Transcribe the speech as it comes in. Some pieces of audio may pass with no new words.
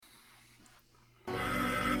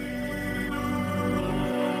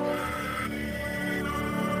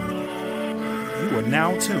are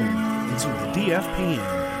now tuned into the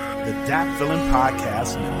DFPN, the Dap Villain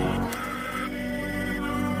Podcast Network.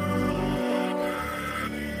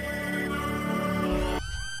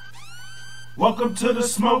 Welcome to the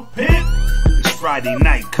smoke pit. It's Friday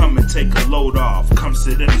night, come and take a load off. Come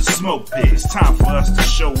sit in the smoke pit, it's time for us to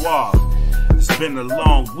show off. It's been a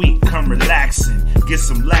long week, come relaxing, get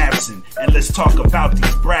some laughs in, and let's talk about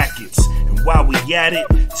these brackets. And while we at it,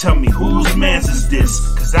 tell me whose mans is this?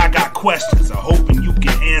 Cause I got questions, I'm hoping you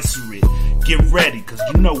can answer it. Get ready, cause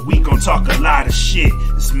you know we gon' talk a lot of shit.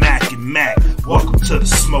 It's Mac and Mac, welcome to the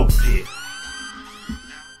smoke pit.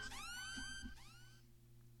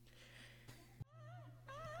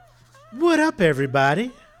 What up,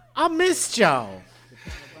 everybody? I missed y'all.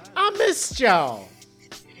 I missed y'all.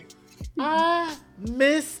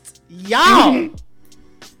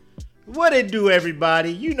 What it do,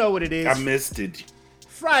 everybody? You know what it is. I missed it.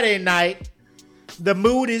 Friday night. The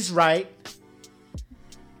mood is right.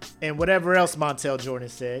 And whatever else Montel Jordan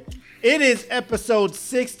said. It is episode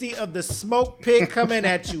 60 of the Smoke Pit coming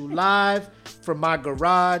at you live from my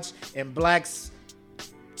garage and Black's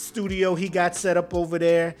studio he got set up over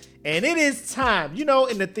there. And it is time. You know,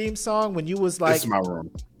 in the theme song, when you was like, this is my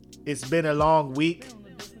room. It's been a long week.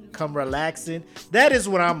 Come relaxing. That is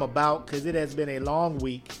what I'm about, because it has been a long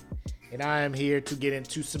week. And I am here to get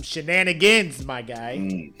into some shenanigans, my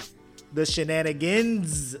guy. The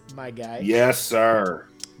shenanigans, my guy. Yes, sir.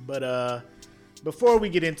 But before we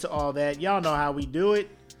get into all that, y'all know how we do it.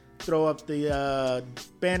 Throw up the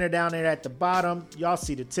banner down there at the bottom. Y'all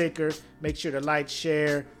see the ticker. Make sure to like,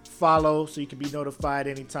 share, follow, so you can be notified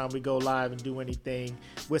anytime we go live and do anything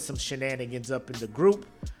with some shenanigans up in the group.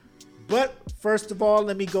 But first of all,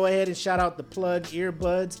 let me go ahead and shout out the plug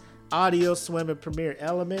earbuds, Audio Swim and Premier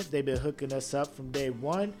Element. They've been hooking us up from day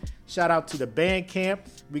one. Shout out to the Bandcamp.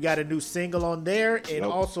 We got a new single on there and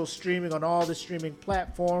also streaming on all the streaming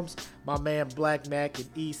platforms. My man Black Mac and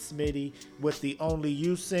E. Smitty with the Only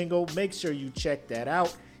You single. Make sure you check that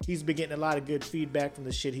out. He's been getting a lot of good feedback from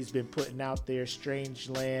the shit he's been putting out there. Strange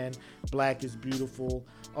Land, Black is Beautiful,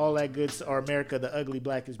 all that good, or America the Ugly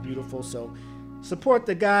Black is Beautiful. So support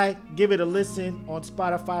the guy. Give it a listen on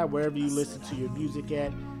Spotify, wherever you listen to your music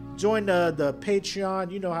at. Join the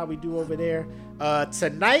Patreon. You know how we do over there.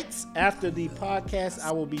 Tonight, after the podcast,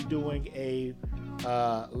 I will be doing a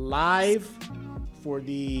live for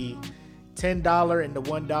the $10 and the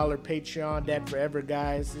 $1 Patreon. That forever,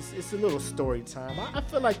 guys. It's a little story time. I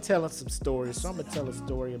feel like telling some stories, so I'm gonna tell a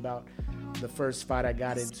story about the first fight I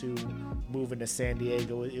got into moving to San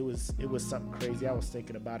Diego. It was something crazy. I was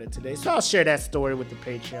thinking about it today, so I'll share that story with the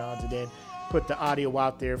Patreons and then put the audio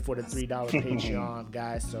out there for the $3 Patreon,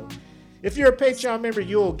 guys. So if you're a Patreon member,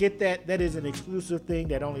 you'll get that. That is an exclusive thing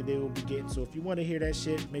that only they will be getting. So if you want to hear that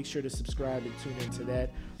shit, make sure to subscribe and tune into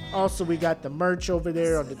that. Also, we got the merch over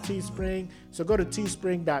there on the Teespring. So go to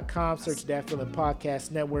teespring.com, search Dat Villain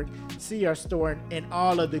Podcast Network, see our store and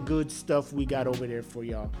all of the good stuff we got over there for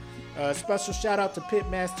y'all. Special shout out to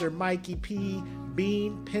Pitmaster Mikey P.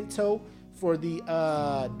 Bean Pinto for the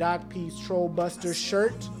Doc P's Troll Buster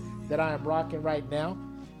shirt that I am rocking right now,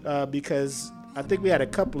 because I think we had a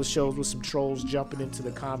couple of shows with some trolls jumping into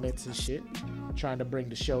the comments and shit, trying to bring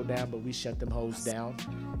the show down, but we shut them hoes down,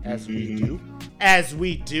 as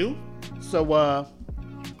we do. So,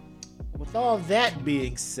 with all that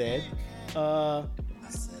being said,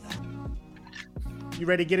 you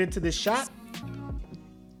ready to get into this shot?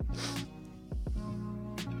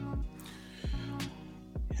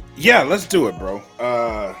 Yeah, let's do it, bro.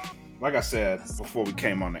 Like I said before we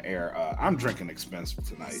came on the air, I'm drinking expensive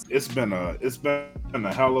tonight. It's been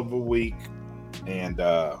a hell of a week, and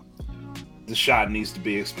the shot needs to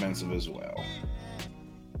be expensive as well.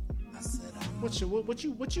 What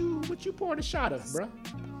you pouring a shot of,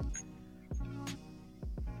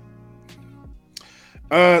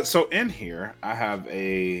 bro? So in here I have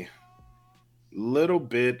a little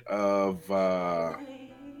bit of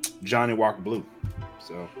Johnny Walker Blue.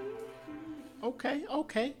 So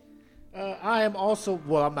okay. I am also,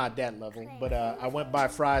 well, I'm not that level, but I went by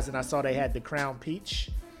Fry's and I saw they had the Crown Peach.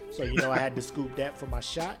 So, you know, I had to scoop that for my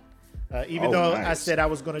shot. Even though nice. I said I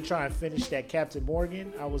was going to try and finish that Captain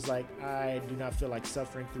Morgan, I was like, I do not feel like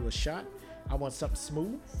suffering through a shot. I want something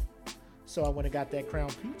smooth. So I went and got that Crown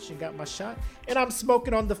Peach and got my shot. And I'm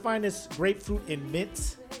smoking on the finest grapefruit and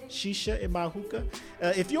mint shisha in my hookah.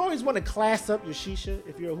 If you always want to class up your shisha,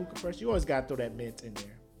 if you're a hookah person, you always got to throw that mint in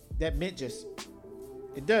there. That mint just...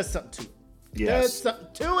 it does something to it.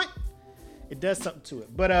 It does something to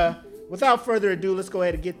it. But without further ado, let's go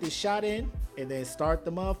ahead and get this shot in and then start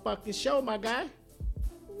the motherfucking show, my guy.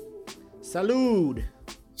 Salud.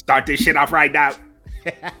 Start this shit off right now.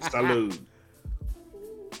 Salud.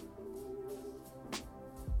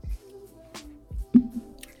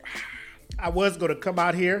 I was going to come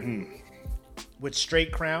out here with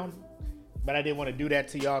straight Crown, but I didn't want to do that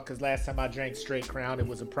to y'all because last time I drank straight Crown, it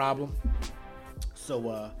was a problem.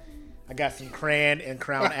 So I got some Cran and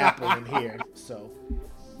Crown Apple in here. So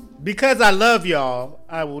because I love y'all,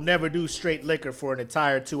 I will never do straight liquor for an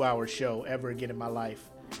entire 2-hour show ever again in my life.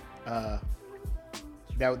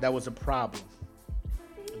 That was a problem.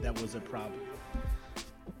 That was a problem.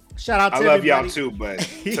 Shout out to I love everybody. y'all too, but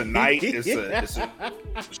tonight it's a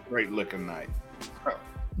straight liquor night.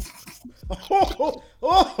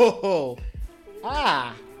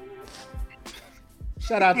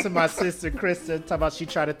 Shout out to my sister Krista. Talking about she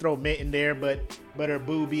tried to throw mint in there, but her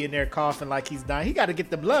boo be in there coughing like he's dying. He got to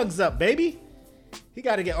get them lungs up, baby. He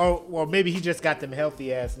got to get, or maybe he just got them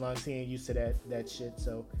healthy ass lungs. He ain't used to that shit.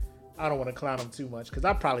 So I don't want to clown him too much because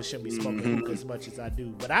I probably shouldn't be smoking hookah as much as I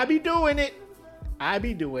do, but I be doing it.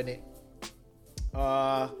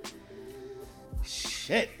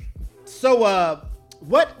 Shit. So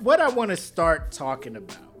what I want to start talking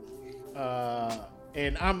about,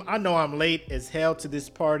 and I know I'm late as hell to this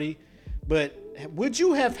party, but would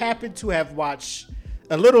you have happened to have watched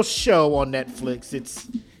a little show on Netflix?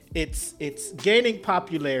 It's gaining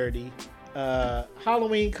popularity.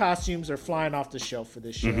 Halloween costumes are flying off the shelf for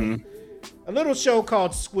this show. A little show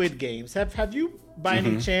called Squid Games. Have you by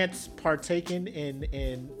any chance partaken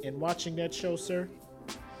in watching that show, sir?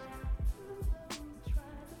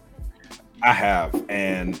 I have,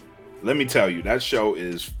 and let me tell you, that show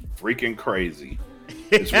is freaking crazy.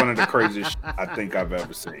 It's one of the craziest I think I've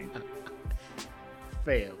ever seen.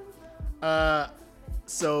 Fam.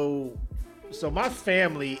 So my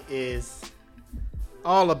family is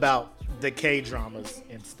all about the K-dramas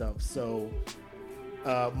and stuff. So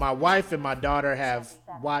my wife and my daughter have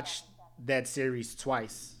watched that series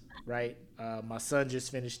twice, right? My son just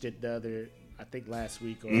finished it I think last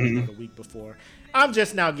week or the week before. I'm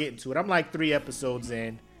just now getting to it. I'm like 3 episodes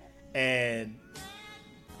in, and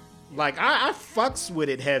like I fucks with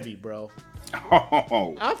it heavy, bro.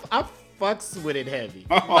 Oh. I fucks with it heavy.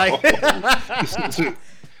 Like,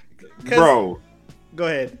 bro. Go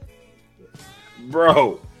ahead.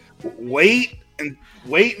 Bro, wait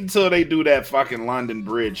until they do that fucking London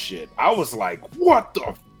Bridge shit. I was like, what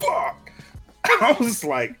the fuck? I was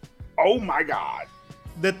like, oh my god.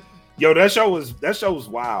 That show was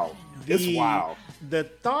wild. It's wild. The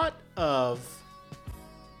thought of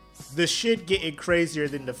the shit getting crazier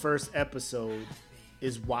than the first episode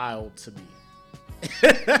is wild to me.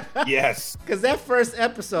 Yes. Because that first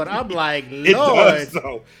episode, I'm like, Lord, it does,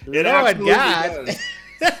 though. It Lord God. does.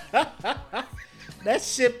 That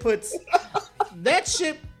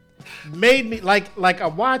shit made me like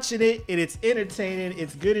I'm watching it and it's entertaining,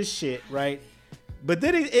 it's good as shit, right? But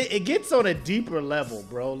then it gets on a deeper level,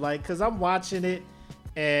 bro. Like, cause I'm watching it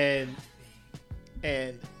and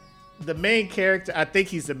the main character, I think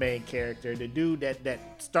he's the main character, the dude that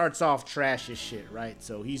starts off trash as shit, right?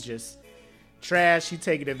 So he's just trash. He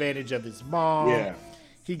taking advantage of his mom. Yeah.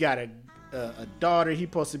 He got a daughter. He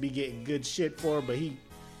supposed to be getting good shit for her, but he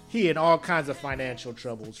in all kinds of financial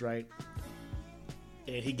troubles, right?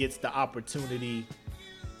 And he gets the opportunity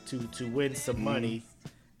to win some money.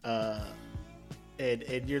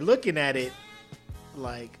 And you're looking at it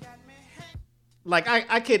like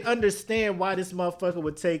I can understand why this motherfucker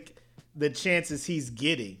would take the chances he's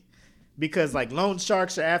getting, because like loan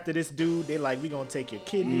sharks are after this dude. They like, we gonna take your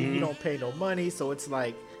kidney. You don't pay no money, so it's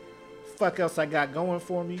like, fuck else I got going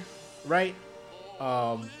for me, right?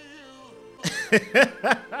 When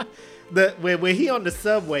he on the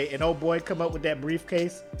subway and old boy come up with that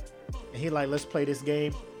briefcase and he like, let's play this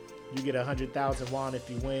game. You get 100,000 won if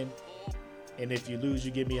you win, and if you lose,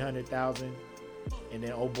 you give me 100,000. And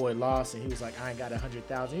then old boy lost, and he was like, I ain't got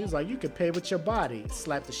 100,000. He was like, you can pay with your body.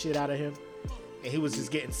 Slapped the shit out of him, and he was just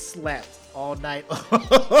getting slapped all night,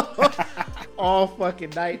 all fucking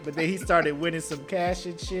night. But then he started winning some cash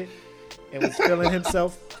and shit, and was feeling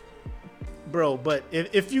himself, bro. But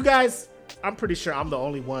if you guys, I'm pretty sure I'm the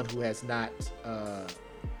only one who has not,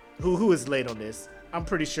 who is late on this. I'm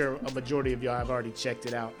pretty sure a majority of y'all have already checked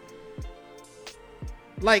it out.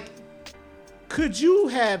 Like, could you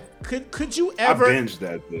ever? I binged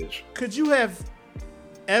that bitch. Could you have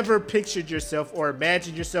ever pictured yourself or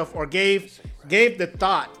imagined yourself or gave the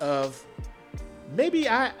thought of maybe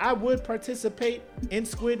I would participate in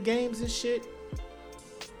Squid Games and shit?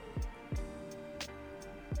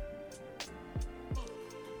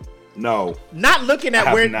 No. Not looking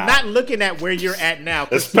at where you're at now.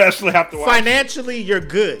 Especially after financially, you're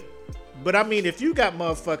good. But I mean, if you got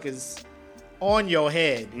motherfuckers on your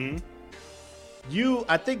head,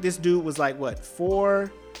 I think this dude was like, what,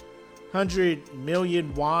 400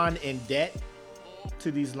 million won in debt?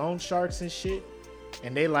 to these loan sharks and shit,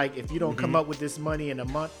 and they like, if you don't come up with this money in a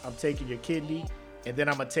month, I'm taking your kidney, and then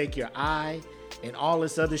I'm gonna take your eye, and all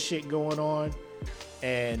this other shit going on,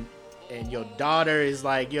 and your daughter is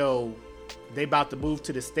like, yo, they about to move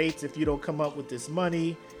to the States if you don't come up with this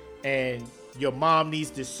money, and your mom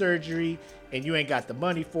needs this surgery, and you ain't got the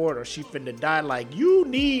money for it, or she finna die. Like, you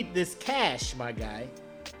need this cash, my guy.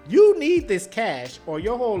 You need this cash, or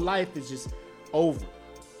your whole life is just over.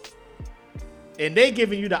 And they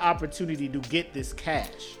giving you the opportunity to get this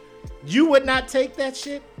cash. You would not take that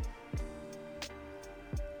shit?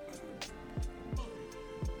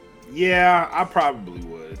 Yeah, I probably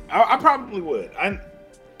would. I probably would.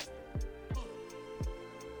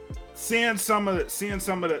 Seeing some of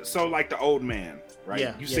the, so like the old man, right?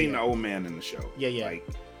 Yeah, You've seen the old man in the show. Yeah. Like,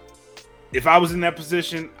 if I was in that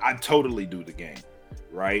position, I'd totally do the game,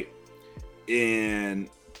 right? And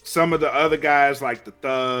some of the other guys, like the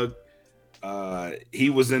Thug, he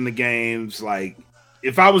was in the games. Like,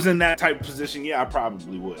 if I was in that type of position, yeah, I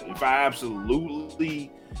probably would. If I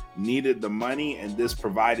absolutely needed the money and this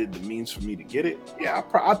provided the means for me to get it, yeah,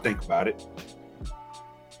 I'd think about it.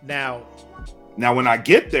 Now, when I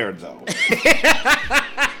get there, though,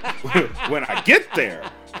 when I get there,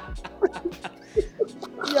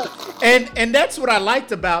 yeah, and that's what I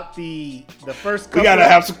liked about the first couple. We gotta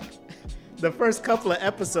have some. The first couple of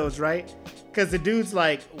episodes, right? Because the dude's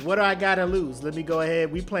like, what do I gotta lose? Let me go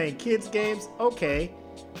ahead. We playing kids games, okay?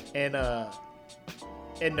 And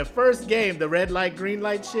in the first game, the red light, green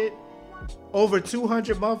light shit, over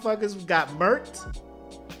 200 motherfuckers got murked.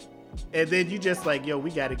 And then you just like, yo, we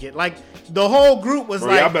gotta get, like, the whole group was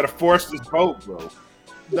like, y'all better force this vote, bro.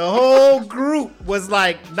 The whole group was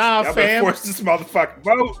like, nah, y'all fam. Better force this motherfucking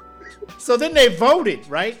vote. So then they voted,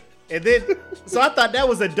 right? And then, so I thought that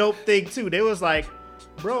was a dope thing too. They was like,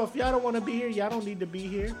 bro, if y'all don't want to be here, y'all don't need to be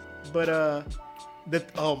here. But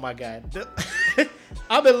oh my God,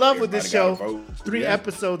 I'm in love with this show. 3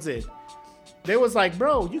 episodes in, they was like,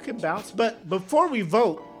 bro, you can bounce, but before we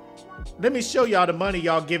vote, let me show y'all the money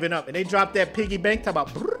y'all giving up. And they dropped that piggy bank, talk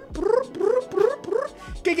about,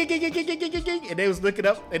 and they was looking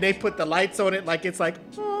up, and they put the lights on it like it's like,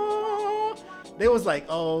 oh. They was like,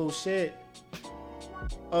 oh shit.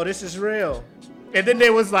 Oh, this is real. And then they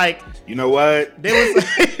was like, you know what? They was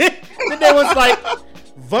then they was like,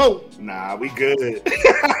 vote. Nah, we good.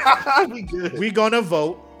 We good. We gonna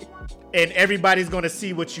vote, and everybody's gonna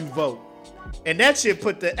see what you vote. And that shit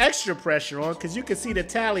put the extra pressure on, because you can see the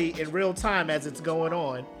tally in real time as it's going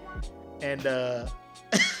on. And the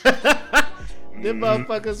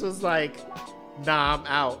motherfuckers was like, nah, I'm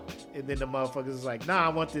out. And then the motherfuckers was like, nah, I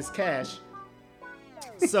want this cash.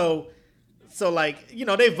 So like, you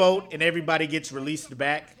know, they vote and everybody gets released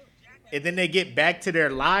back, and then they get back to their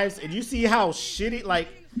lives, and you see how shitty, like,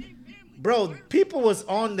 bro, people was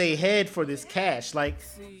on their head for this cash. Like,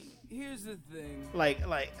 here's the thing. Like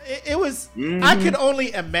it was, I could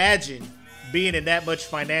only imagine being in that much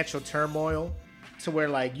financial turmoil to where,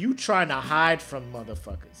 like, you trying to hide from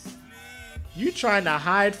motherfuckers. You trying to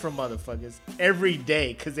hide from motherfuckers every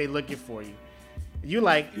day because they looking for you. You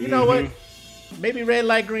like, you know what? Maybe red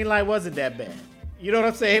light, green light wasn't that bad. You know what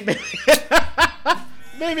I'm saying?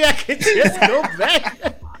 Maybe I could just go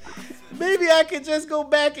back. Maybe I could just go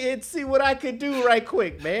back and see what I could do right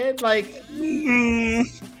quick, man. Like,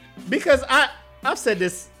 because I've said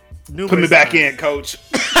this numerous Put me back times. in, coach.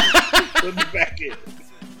 Put me back in.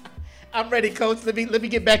 I'm ready, coach. Let me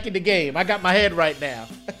get back in the game. I got my head right now.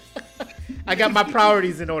 I got my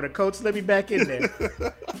priorities in order, coach. Let me back in there.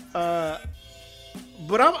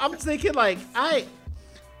 But I'm thinking, like, I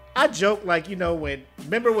joke, like, you know,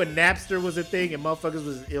 remember when Napster was a thing and motherfuckers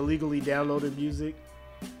was illegally downloading music,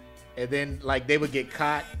 and then, like, they would get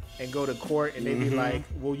caught and go to court, and they'd be like,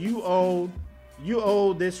 well, you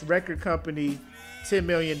owe this record company $10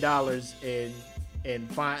 million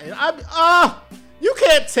and fine. And you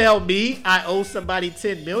can't tell me I owe somebody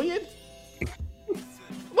 $10 million.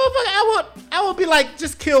 Motherfucker, I would be like,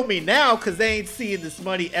 just kill me now, because they ain't seeing this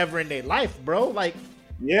money ever in their life, bro. Like,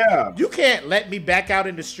 yeah, you can't let me back out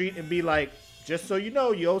in the street and be like, just so you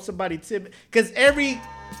know, you owe somebody $10 million. Because every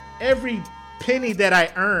penny that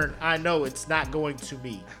I earn, I know it's not going to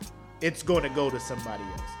me. It's going to go to somebody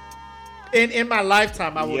else. And in my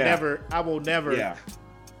lifetime, I will never. Yeah.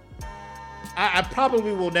 I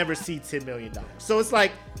probably will never see $10 million. So it's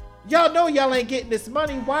like, y'all know y'all ain't getting this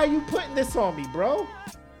money. Why are you putting this on me, bro?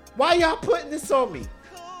 Why y'all putting this on me?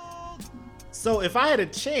 So if I had a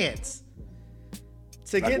chance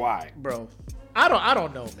to like, why, bro, I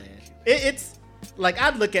don't know, man. It's like,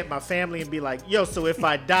 I'd look at my family and be like, yo, so if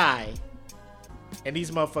I die, and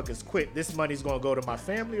these motherfuckers quit, this money's gonna go to my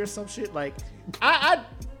family or some shit. Like, I'd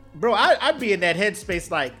be in that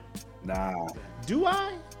headspace. Like, Nah. do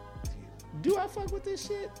I fuck with this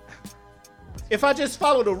shit? If I just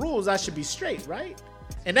follow the rules, I should be straight, right?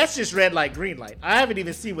 And that's just red light, green light. I haven't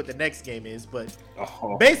even seen what the next game is, but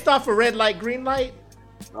based off of red light, green light,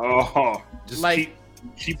 just like,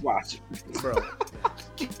 keep watching, bro.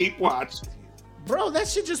 Keep watching, bro. That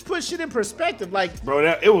shit just put shit in perspective. Like,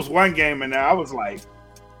 bro, it was one game in there. I was like,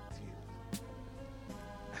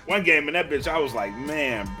 one game in that bitch. I was like,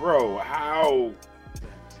 man, bro, how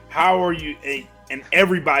are you? And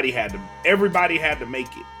everybody had to make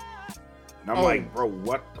it. And I'm like, bro,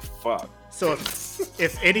 what the fuck? So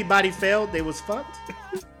if anybody failed, they was fucked?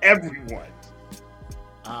 Everyone.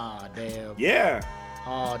 Ah, damn. Yeah.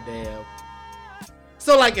 Oh, damn.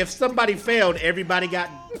 So, like, if somebody failed, everybody's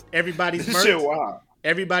murdered? Shit, wow.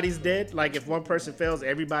 Everybody's dead? Like, if one person fails,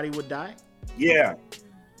 everybody would die? Yeah.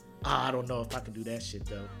 I don't know if I can do that shit,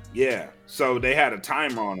 though. Yeah. So they had a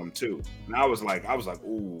timer on them, too. And I was like,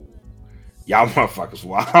 ooh, y'all motherfuckers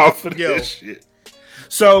wild for this shit.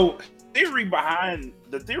 So... the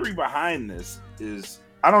theory behind this is,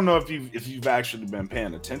 I don't know if you've actually been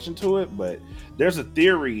paying attention to it, but there's a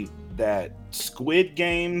theory that Squid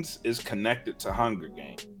Games is connected to Hunger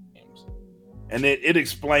Games, and it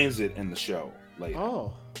explains it in the show later.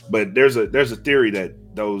 Oh, but there's a theory that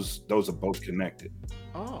those are both connected.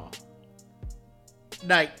 Oh,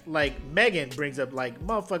 like Megan brings up, like,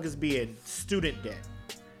 motherfuckers being student debt.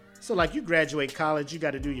 So like, you graduate college, you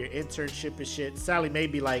got to do your internship and shit. Sally may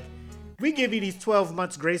be like, we give you these 12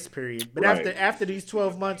 months grace period, but after these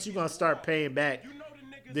 12 months, you're gonna start paying back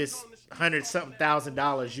this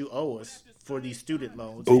 $100,000 you owe us for these student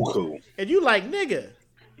loans. Cool. And you like, nigga,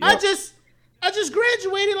 I just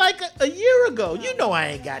graduated like a year ago. You know I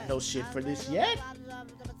ain't got no shit for this yet.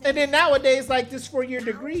 And then nowadays, like, this 4-year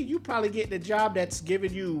degree, you probably getting a job that's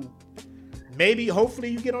giving you, maybe, hopefully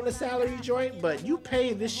you get on a salary joint, but you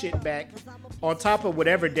paying this shit back on top of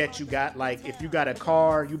whatever debt you got. Like, if you got a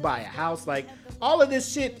car, you buy a house, like, all of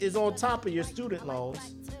this shit is on top of your student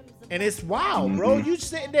loans. And it's wild, bro. You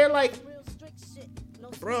sitting there like,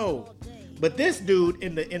 bro. But this dude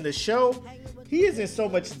in the show, he is in so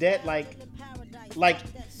much debt, like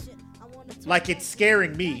it's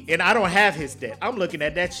scaring me. And I don't have his debt. I'm looking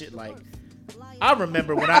at that shit like, I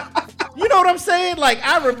remember when you know what I'm saying? Like,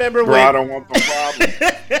 I remember when I don't want the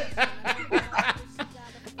problem.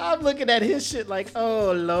 I'm looking at his shit like,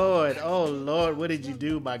 oh Lord, what did you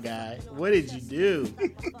do, my guy? What did you do?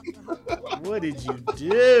 What did you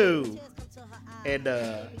do? And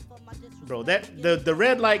bro, that the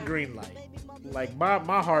red light, green light, like,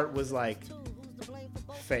 my heart was like,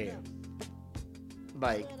 fam.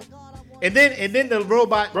 Like, and then the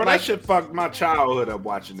robot, bro, like, that shit fucked my childhood up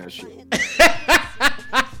watching that shit.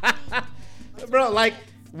 Bro, like,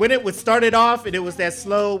 when it was started off and it was that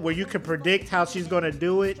slow where you can predict how she's gonna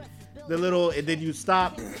do it, and then you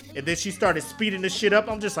stop, and then she started speeding the shit up.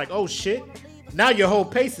 I'm just like, oh shit. Now your whole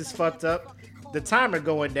pace is fucked up. The timer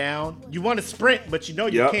going down. You want to sprint, but you know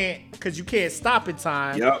you can't, because you can't stop in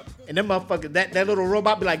time. Yep. And then motherfucker, that little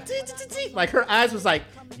robot be like, tee, tee, tee, tee. Like, her eyes was like,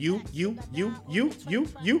 you,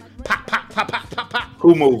 pop, pop, pop, pop, pop, pop.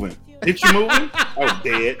 Who moving? Bitch, you moving? Oh,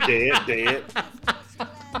 dead.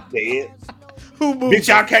 Who moving? Bitch,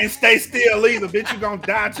 y'all can't stay still either. Bitch, you gonna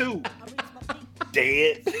die too.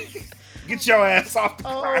 Dead. Get your ass off the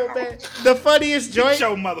ground. Oh, man. The funniest joint. Get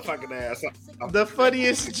your motherfucking ass off. The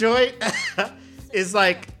funniest joint is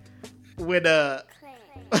like when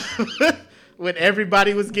when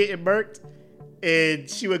everybody was getting murked and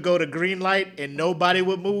she would go to green light and nobody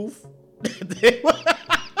would move. They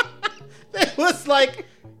was like,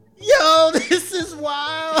 yo, this is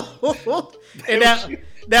wild. And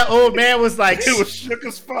that old man was like, he was shook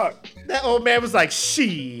as fuck. That old man was like,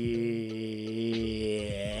 shit.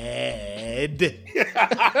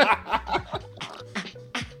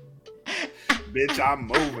 Bitch, I'm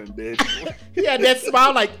moving, bitch. He had that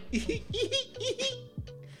smile like,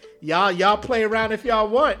 y'all play around if y'all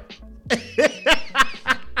want.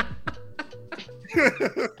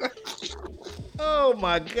 Oh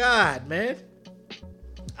my God, man.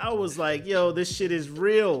 I was like, yo, this shit is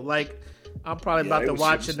real. Like, I'm probably about to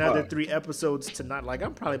watch another 3 episodes tonight. Like,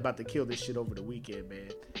 I'm probably about to kill this shit over the weekend, man.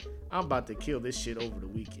 I'm about to kill this shit over the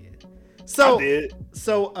weekend. So, here's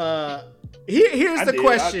the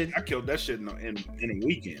question. I killed that shit in a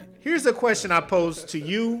weekend. Here's a question I pose to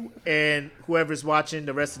you and whoever's watching,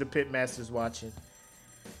 the rest of the Pitmasters watching.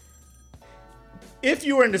 If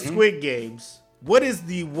you were in the Squid Games, what is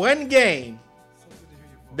the one game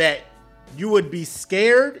that you would be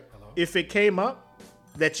scared if it came up,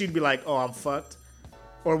 that you'd be like, oh, I'm fucked?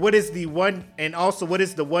 Or what is the one, and also what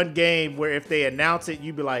is the one game where if they announce it,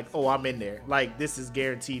 you'd be like, oh, I'm in there. Like, this is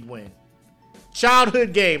guaranteed win.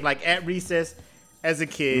 Childhood game, like at recess as a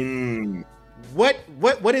kid.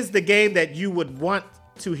 What is the game that you would want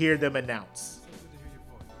to hear them announce?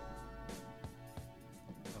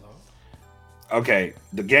 Okay,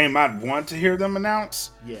 the game I'd want to hear them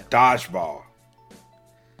announce? Yeah. Dodgeball.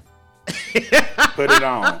 Put it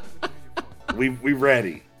on. We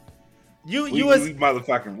ready. We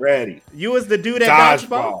motherfucking ready. You was the dude at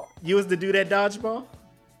dodgeball? You was the dude at dodgeball?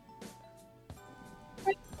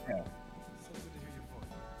 Yeah.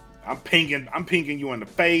 I'm pinging you in the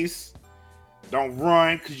face. Don't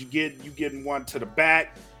run because you getting one to the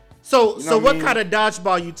back. So what kind of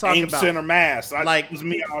dodgeball you talking about? Center mass. Like it was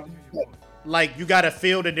me all like you got a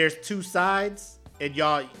field and there's two sides and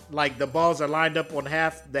y'all like the balls are lined up on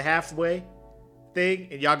the halfway thing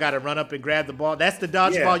and y'all got to run up and grab the ball. That's the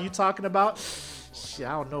dodgeball you talking about? Shit,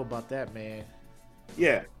 I don't know about that, man.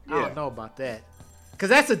 Yeah. I don't know about that. Cause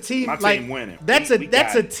that's a team. My like team winning. That's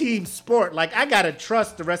a team sport. Like I gotta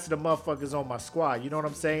trust the rest of the motherfuckers on my squad. You know what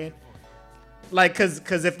I'm saying? Like,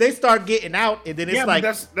 cause if they start getting out and then it's like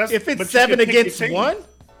if it's 7 against 1,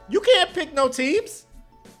 you can't pick no teams.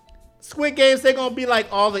 Squid Games, they're gonna be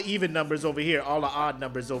like all the even numbers over here, all the odd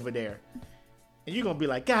numbers over there, and you're gonna be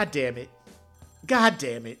like, God damn it,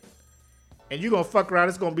 and you're gonna fuck around.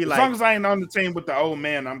 It's gonna be as like, long as I ain't on the team with the old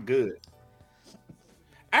man, I'm good.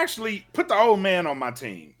 Actually, put the old man on my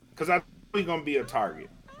team because I know he's gonna be a target.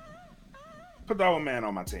 Put the old man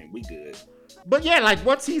on my team. We good. But yeah, like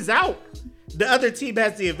once he's out, the other team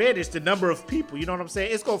has the advantage, the number of people. You know what I'm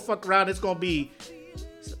saying? It's gonna fuck around. It's gonna be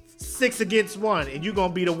 6 against 1, and you're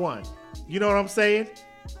gonna be the one. You know what I'm saying?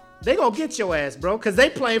 They gonna get your ass, bro, because they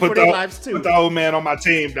playing for their lives too. Put the old man on my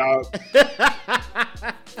team, dog.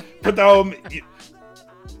 Put the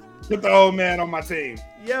old man on my team.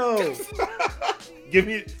 Yo. Give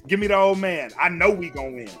me the old man. I know we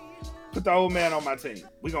gonna win. Put the old man on my team.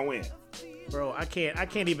 We gonna win. Bro, I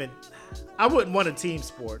can't even. I wouldn't want a team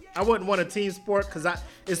sport. I wouldn't want a team sport because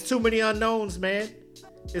it's too many unknowns, man.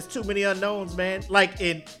 It's too many unknowns, man. Like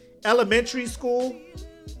in elementary school,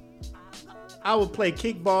 I would play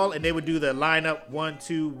kickball and they would do the lineup 1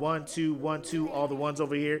 2 1 2 1 2, all the ones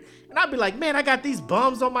over here, and I'd be like, man, I got these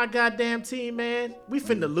bums on my goddamn team, man. We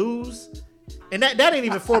finna lose, and that ain't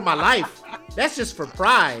even for my life. That's just for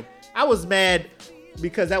pride. I was mad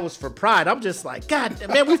because that was for pride. I'm just like, God,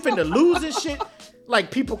 man, we finna lose and shit.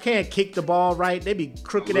 Like people can't kick the ball right. They be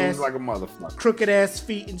crooked ass like a motherfucker. Crooked ass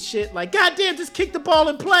feet and shit. Like, goddamn, just kick the ball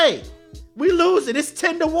and play. We lose it. It's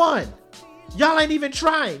 10-1. Y'all ain't even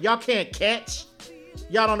trying. Y'all can't catch.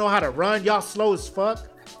 Y'all don't know how to run. Y'all slow as fuck.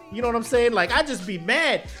 You know what I'm saying? Like, I just be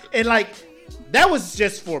mad. And like, that was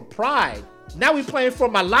just for pride. Now we playing for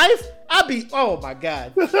my life. I be, oh my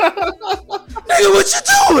God. Nigga, what you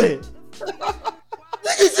doing?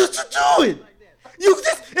 Nigga, what you doing?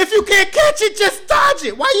 If you can't catch it, just dodge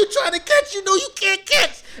it. Why you trying to catch? You know you can't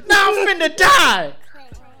catch. Now I'm finna die.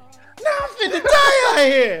 Out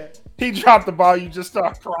here. He dropped the ball. You just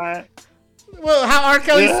start crying. Well, how R.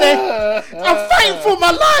 Kelly say, I'm fighting for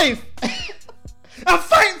my life. I'm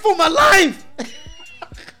fighting for my life.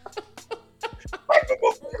 Fighting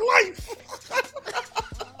for my life.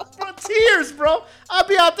 Bro, tears, bro. I'll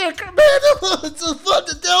be out there, man. It's just fun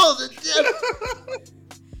to do.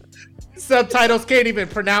 Subtitles can't even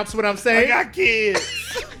pronounce what I'm saying. I got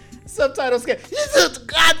kids. Subtitles can't.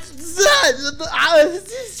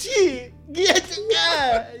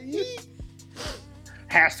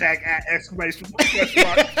 Hashtag exclamation.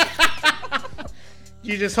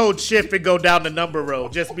 You just hold shift and go down the number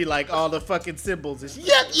road. Just be like all the fucking symbols. And shit,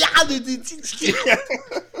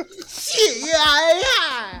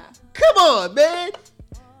 yeah. Come on, man.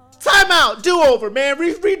 Timeout. Do over, man.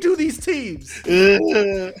 Redo these teams.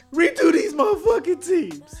 Redo these motherfucking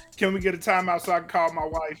teams. Can we get a timeout so I can call my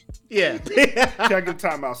wife? Yeah. Can I get a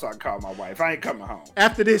timeout so I can call my wife? I ain't coming home.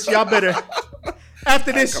 After this, y'all better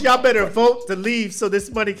vote to leave so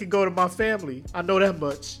this money can go to my family. I know that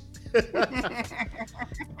much.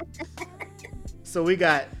 So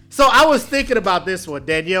I was thinking about this one.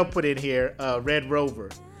 Danielle put in here, Red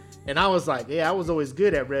Rover. And I was like, yeah, I was always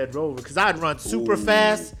good at Red Rover because I'd run super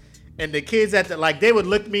fast. And the kids they would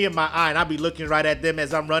look me in my eye and I'd be looking right at them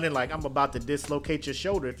as I'm running like I'm about to dislocate your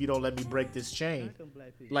shoulder if you don't let me break this chain.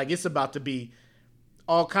 Like it's about to be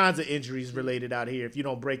all kinds of injuries related out here if you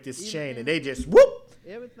don't break this chain. And they just whoop.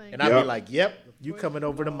 And I'd be like, yep, you coming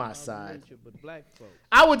over to my side.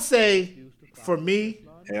 I would say for me,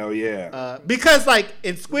 hell yeah. Because like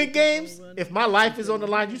in Squid Games, if my life is on the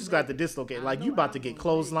line, you just got to dislocate. Like you about to get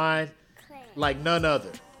clothesline like none other.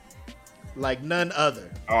 like none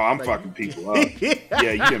other. Oh, I'm like, fucking people up.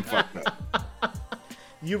 Yeah, you didn't fuck up.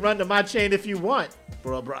 You run to my chain if you want,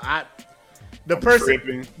 bro. I'm the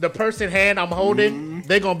person hand I'm holding,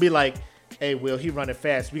 they gonna be like, "Hey, Will, he running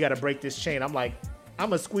fast. We gotta break this chain." I'm like, I'm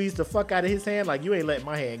gonna squeeze the fuck out of his hand. Like, you ain't letting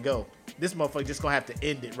my hand go. This motherfucker just gonna have to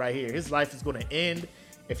end it right here. His life is gonna end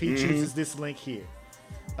if he chooses this link here.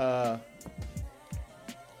 The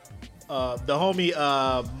homie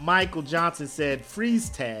Michael Johnson said freeze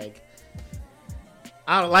tag.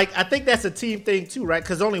 I think that's a team thing too, right?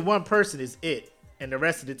 Because only one person is it, and the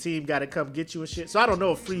rest of the team got to come get you and shit. So I don't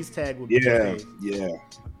know if freeze tag would be. Yeah.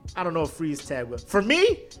 I don't know if freeze tag would. For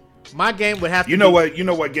me, my game would have to. You know what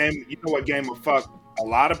game will fuck a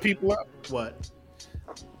lot of people up? What?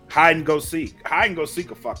 Hide and go seek. Hide and go seek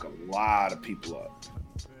will fuck a lot of people up.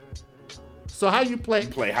 So how you play? You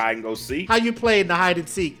play hide and go seek. How you play in the hide and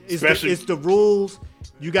seek? Is the rules?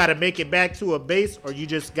 You got to make it back to a base, or you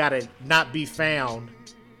just got to not be found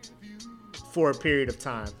for a period of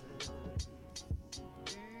time.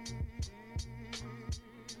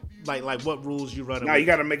 Like what rules you running? No, you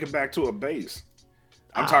got to make it back to a base.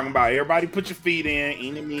 I'm talking about everybody put your feet in,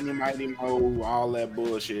 eeny, meeny, mighty, mo, all that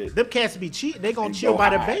bullshit. Them cats be cheating. They gonna chill by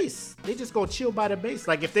the base. They just gonna chill by the base.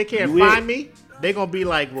 Like if they can't find me, they gonna be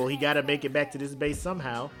like, well, he gotta make it back to this base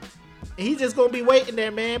somehow. And he just gonna be waiting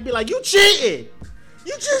there, man. Be like, you cheating.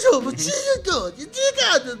 You cheating. You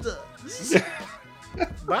cheating.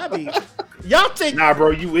 Bobby, y'all think? Nah,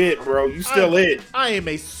 bro, you it, bro. You still it. I am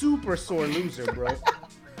a super sore loser, bro.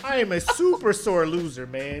 I am a super sore loser,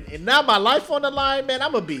 man. And now my life on the line, man,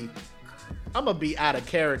 I'm gonna be out of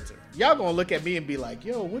character. Y'all gonna look at me and be like,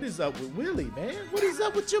 yo, what is up with Willie, man? What is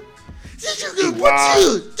up with you? He can't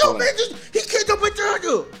go back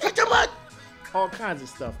to all kinds of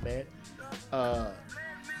stuff, man.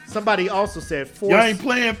 Somebody also said Y'all ain't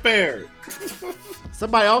playing fair.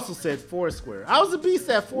 Somebody also said Foursquare. I was a beast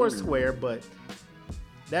at Foursquare, but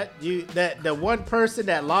the one person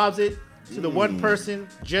that lobs it to the one person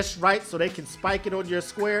just right so they can spike it on your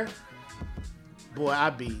square, boy,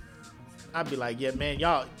 I'd be like, yeah, man,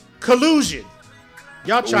 y'all collusion.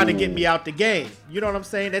 Y'all trying to get me out the game. You know what I'm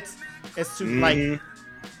saying? That's too like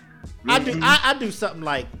I do something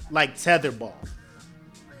like tetherball.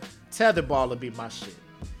 Tetherball would be my shit.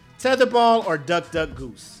 Tetherball or duck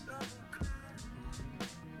goose.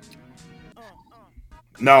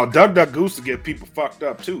 No, duck goose to get people fucked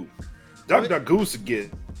up too. Duck goose to get.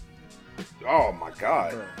 Oh my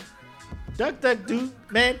god. Bro. Duck dude,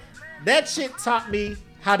 man, that shit taught me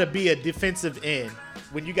how to be a defensive end.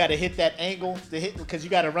 When you got to hit that angle to hit, because you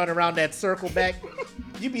got to run around that circle back.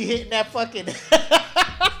 You be hitting that fucking.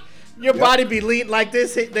 Your body be leaning like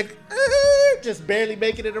this, hitting the, just barely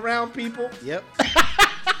making it around people. Yep.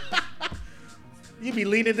 You be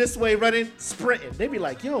leaning this way, running, sprinting. They be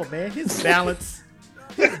like, yo, man, his balance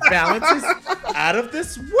is out of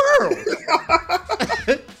this world.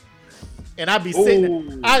 And I be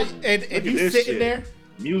sitting there. And you sitting there.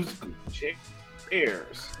 Musical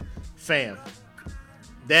chairs. Fam.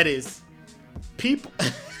 That is people.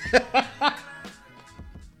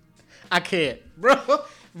 I can't, bro.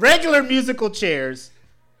 Regular musical chairs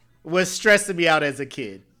was stressing me out as a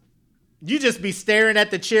kid. You just be staring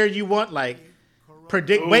at the chair you want, like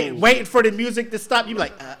waiting for the music to stop. You be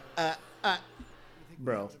like,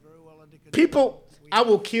 bro. People, I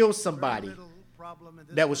will kill somebody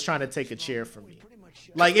that was trying to take a chair from me.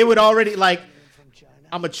 Like it would already like.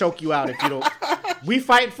 I'm gonna choke you out if you don't. We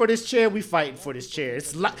fighting for this chair. We fighting for this chair.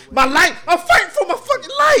 It's my life. I'm fighting for my fucking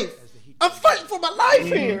life. I'm fighting for my life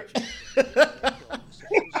here.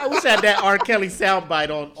 I wish I had that R. Kelly soundbite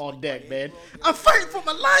on deck, man. I'm fighting for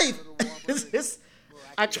my life.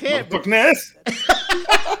 I can't. Motherfuckness.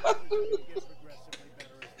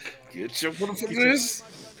 Get your motherfuckness,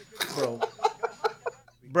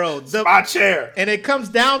 bro. My chair. And it comes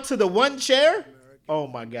down to the one chair. Oh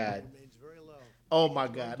my god. Oh my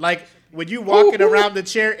god! Like when you walking around the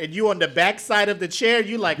chair and you on the back side of the chair,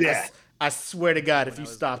 you like, I swear to God, if you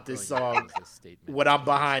stop this song, when I'm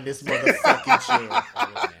behind this motherfucking chair,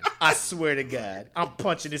 I swear to God, I'm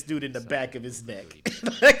punching this dude in the back of his neck.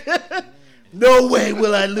 No way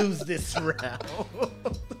will I lose this round.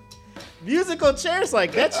 Musical chairs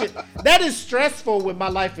like that shit. That is stressful when my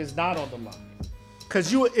life is not on the line,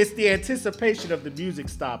 cause it's the anticipation of the music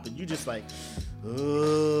stopping. You just like.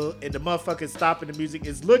 And the motherfucker stopping the music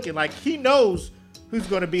is looking like he knows who's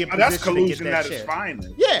going to be in position that's collusion to get that at its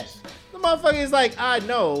finest. Yeah, the motherfucker is like, I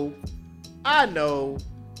know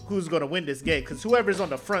who's going to win this game because whoever's on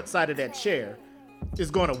the front side of that chair is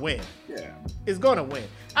going to win. Yeah, is going to win.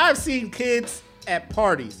 I've seen kids at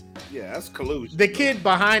parties. Yeah, that's collusion. The kid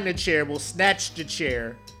behind the chair will snatch the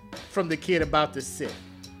chair from the kid about to sit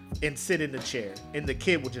in the chair, and the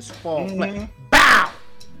kid will just fall flat. Bow!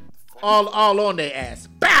 All on their ass.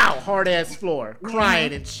 Bow! Hard ass floor,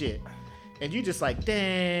 crying and shit. And you just like,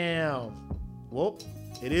 damn. Well,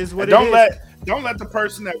 it is what it is. Don't let the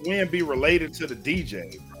person that win be related to the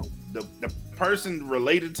DJ, bro. The person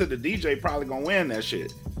related to the DJ probably gonna win that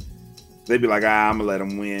shit. They be like, I'm gonna let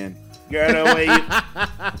him win. Girl, the way you...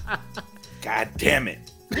 God damn it.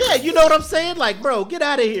 Yeah, you know what I'm saying? Like, bro, get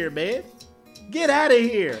out of here, man. Get out of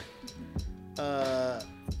here.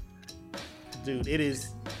 Dude,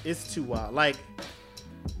 it's too wild. Like,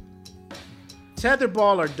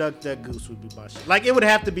 tetherball or duck goose would be my shit. Like, it would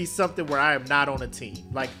have to be something where I am not on a team.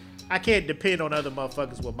 Like, I can't depend on other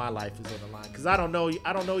motherfuckers when my life is on the line, because I don't know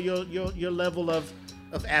your level of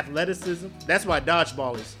athleticism. That's why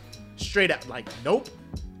dodgeball is straight up like, nope,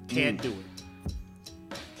 can't do it.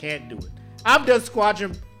 Can't do it. I've done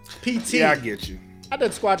squadron PT. Yeah, I get you. I've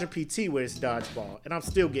done squadron PT where it's dodgeball, and I'm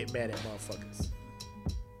still getting mad at motherfuckers.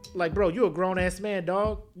 Like, bro, you a grown ass man,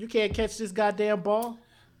 dog. You can't catch this goddamn ball.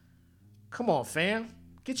 Come on, fam.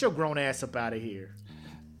 Get your grown ass up out of here.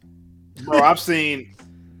 Bro, I've seen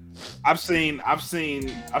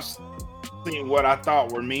what I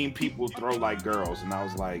thought were mean people throw like girls, and I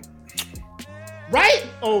was like, right?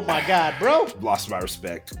 Oh my God, bro. Lost my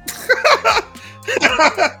respect.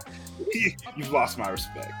 You've lost my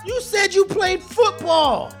respect. You said you played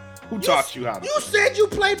football. Who taught you how to? You said you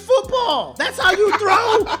played football. That's how you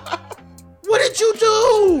throw. What did you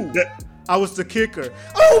do? I was the kicker.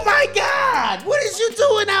 Oh my God! What is you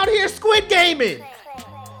doing out here squid gaming?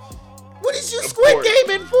 What is you squid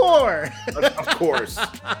gaming for? Of course.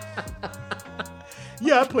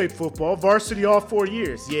 Yeah, I played football, varsity all 4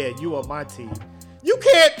 years. Yeah, you on my team. You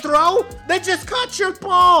can't throw. They just caught your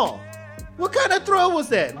ball. What kind of throw was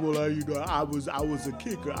that? Well, I was a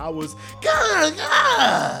kicker. I was.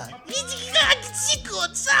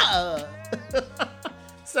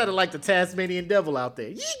 Sounded like the Tasmanian devil out there.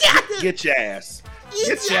 You got to get your ass.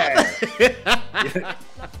 Get your ass.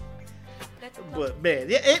 But man,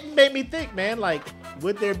 it made me think, man. Like,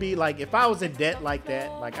 would there be like, if I was in debt like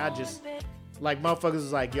that, like I just, like motherfuckers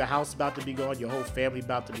was like, your house about to be gone, your whole family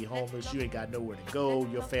about to be homeless, you ain't got nowhere to go,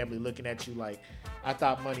 your family looking at you like, I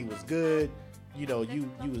thought money was good, you know, you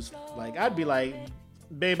was like, I'd be like,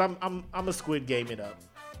 babe, I'm a Squid Game it up.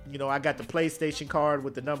 You know, I got the PlayStation card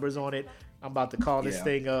with the numbers on it. I'm about to call this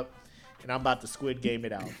thing up, and I'm about to Squid Game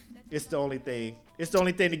it out. It's the only thing. It's the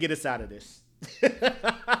only thing to get us out of this.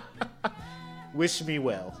 Wish me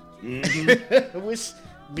well. Mm-hmm. Wish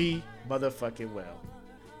me motherfucking well.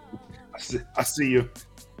 I see you.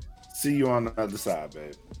 See you on the other side,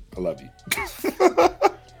 babe. I love you.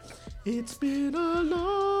 It's been a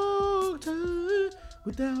long time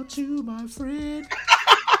without you, my friend.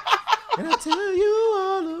 And I'll tell you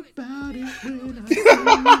all about it when I see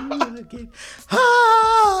you again.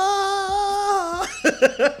 Ah!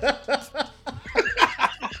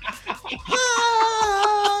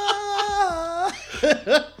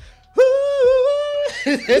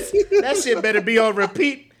 That shit better be on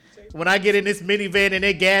repeat when I get in this minivan and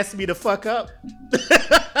they gas me the fuck up.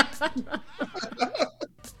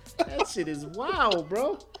 That shit is wild,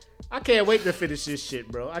 bro. I can't wait to finish this shit,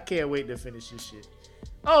 bro. I can't wait to finish this shit.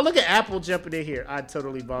 Oh, look at Apple jumping in here. I'd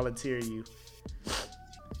totally volunteer you.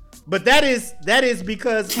 But that is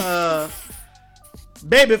because,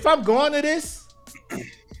 babe, if I'm going to this,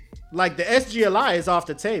 like the SGLI is off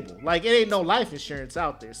the table. Like, it ain't no life insurance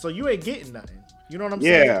out there. So you ain't getting nothing. You know what I'm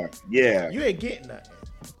saying? Yeah. You ain't getting nothing.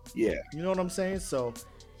 Yeah. You know what I'm saying? So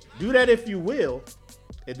do that if you will.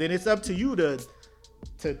 And then it's up to you to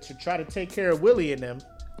try to take care of Willie and them.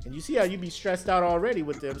 And you see how you be stressed out already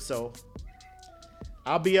with them. So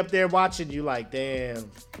I'll be up there watching you like,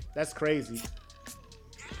 damn, that's crazy.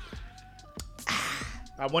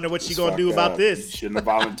 I wonder what she gonna do about this. You shouldn't have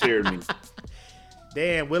volunteered me.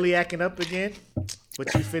 Damn, Willie acting up again.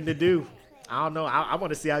 What you finna do? I don't know. I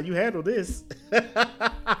want to see how you handle this.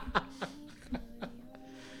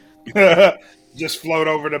 Just float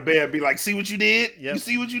over the bed, be like, "See what you did? Yep. You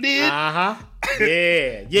see what you did? Uh huh.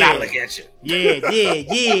 Yeah. Now look at you. Yeah.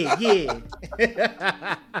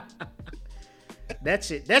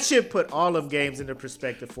 That shit put all of games into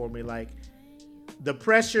perspective for me. Like, the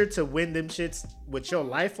pressure to win them shits with your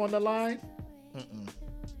life on the line.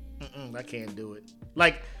 I can't do it.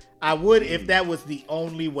 Like, I would if that was the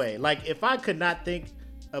only way. Like, if I could not think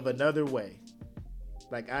of another way,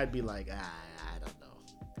 like, I'd be like, I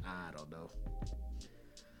don't know.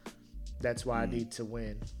 That's why I need to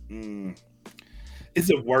win.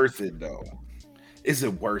 Is it worth it though? Is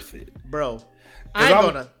it worth it, bro? I ain't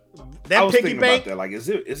gonna. That was piggy thinking bank, about that. Like, is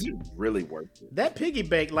it really worth it? that piggy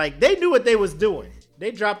bank, like they knew what they was doing.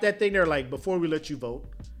 They dropped that thing there like, before we let you vote,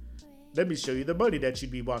 let me show you the money that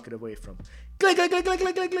you'd be walking away from. Clink, clink, clink, clink,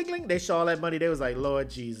 clink, clink, clink, clink. They saw all that money. They was like, Lord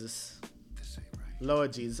Jesus.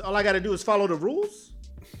 Lord Jesus. All I got to do is follow the rules?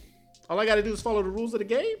 All I got to do is follow the rules of the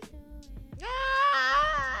game?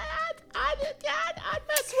 I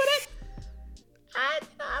mess with it. I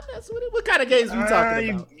mess with it. What kind of games we talking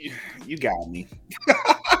about? You got me.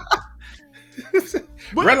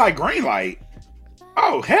 Red light, green light.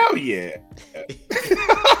 Oh, hell yeah.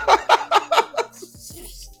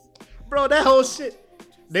 Bro, that whole shit.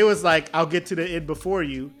 They was like, I'll get to the end before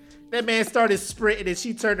you. That man started sprinting and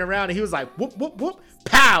she turned around and he was like, whoop, whoop, whoop,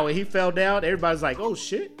 pow. And he fell down. Everybody's like, oh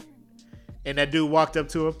shit. And that dude walked up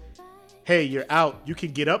to him. Hey, you're out. You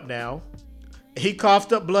can get up now. He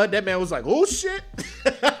coughed up blood. That man was like, oh shit.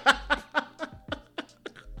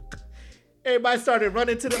 Everybody started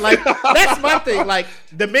running to the, like, that's my thing. Like,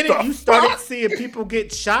 the minute you started seeing people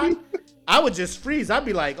get shot, I would just freeze. I'd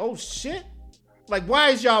be like, oh shit. Like, why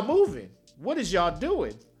is y'all moving? What is y'all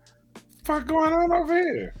doing? Fuck going on over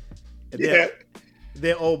here? Yeah.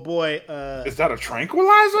 Then old boy. Is that a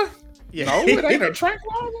tranquilizer? Yeah. No, it ain't a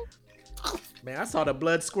tranquilizer. Man, I saw the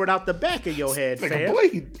blood squirt out the back of your head, fam.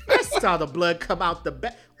 Bleed. I saw the blood come out the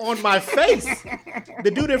back on my face.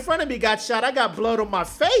 The dude in front of me got shot. I got blood on my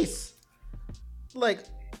face. Like,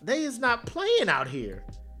 they is not playing out here.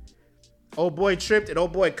 Old boy tripped and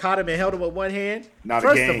old boy caught him and held him with one hand. Not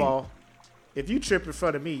First a game. of all, if you trip in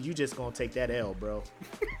front of me, you just gonna take that L, bro.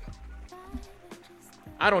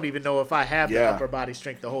 I don't even know if I have the upper body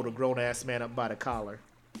strength to hold a grown ass man up by the collar.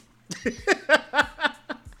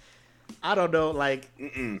 I don't know, like,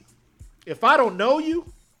 if I don't know you,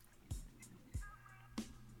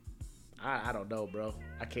 I don't know, bro.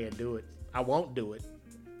 I can't do it. I won't do it.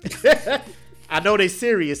 I know they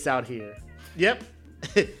serious out here. Yep.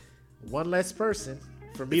 One less person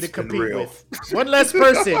for me to compete with. One less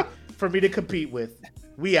person for me to compete with.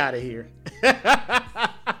 We out of here.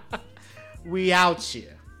 We out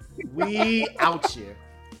here. We out here.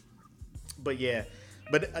 But yeah.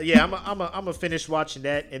 But yeah, I'm gonna finish watching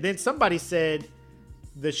that. And then somebody said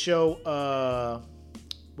the show,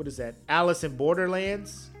 what is that? Alice in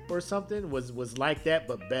Borderlands or something was like that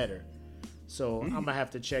but better. So I'm gonna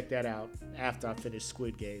have to check that out after I finish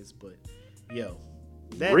Squid Games. But yo,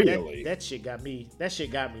 that shit got me. That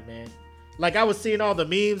shit got me, man. Like, I was seeing all the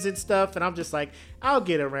memes and stuff, and I'm just like, I'll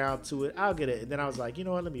get around to it. I'll get it. And then I was like, you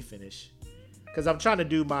know what? Let me finish, because I'm trying to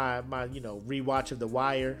do my rewatch of The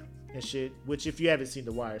Wire and shit. Which, if you haven't seen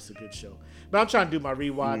The Wire, it's a good show. But I'm trying to do my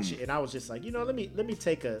rewatch, and I was just like, let me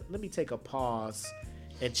take a pause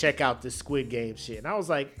and check out this Squid Game shit. And I was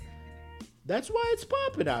like, that's why it's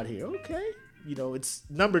popping out here. Okay, it's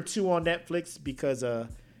number 2 on Netflix because I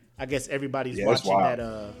guess everybody's watching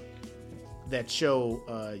that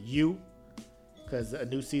show You, because a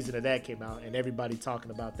new season of that came out and everybody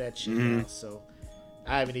talking about that shit now. So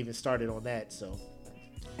I haven't even started on that. So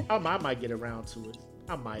I might get around to it.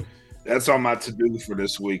 I might. That's on my to-do for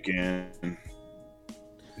this weekend.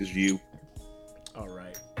 Is You. All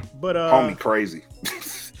right, but call me crazy.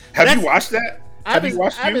 Have you watched that? I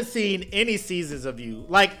haven't seen any seasons of You.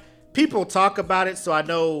 Like, people talk about it, so I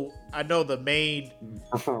know the main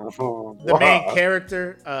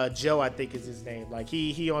character, Joe, I think is his name. Like,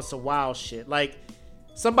 he on some wild shit. Like,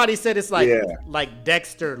 somebody said it's like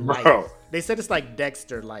Dexter Light. Bro. They said it's like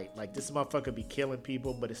Dexter Light. Like, this motherfucker be killing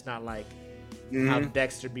people, but it's not like how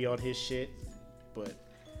Dexter be on his shit. But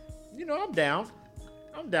I'm down.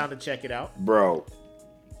 I'm down to check it out. Bro,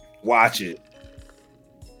 watch it.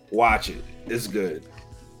 It's good.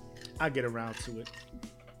 I'll get around to it.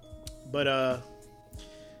 But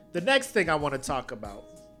the next thing I want to talk about,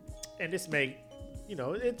 and this may,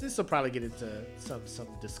 this will probably get into some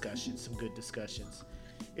discussions, some good discussions,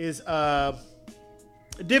 is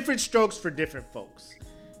different strokes for different folks.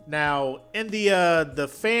 Now, in the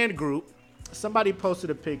fan group, somebody posted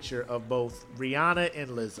a picture of both Rihanna and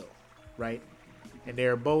Lizzo, right? And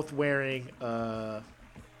they're both wearing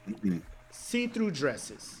see-through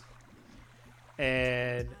dresses.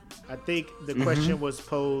 And I think the question was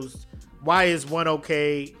posed, why is one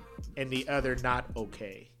okay and the other not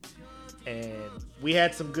okay? And we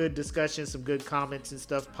had some good discussions, some good comments and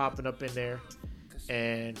stuff popping up in there.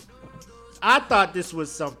 And I thought this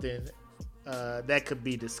was something that could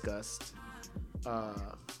be discussed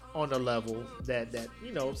on a level that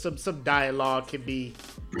some dialogue can be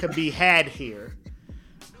had here.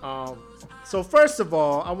 So first of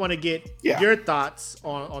all, I want to get your thoughts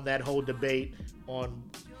on that whole debate on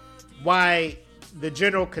why the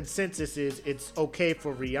general consensus is it's okay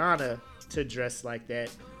for Rihanna to dress like that,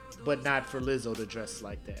 but not for Lizzo to dress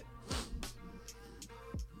like that.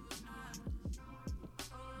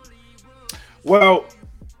 Well,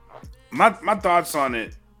 my thoughts on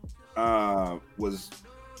it was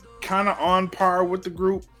kind of on par with the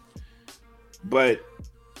group, but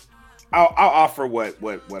I'll offer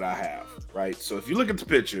what I have, right? So if you look at the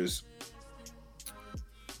pictures,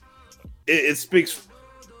 it speaks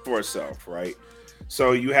for itself, right?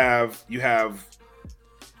 So you have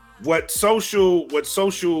what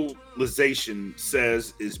socialization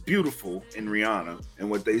says is beautiful in Rihanna, and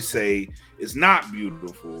what they say is not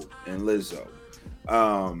beautiful in Lizzo,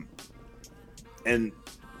 and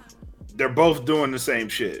they're both doing the same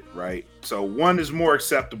shit, right? So one is more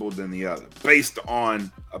acceptable than the other based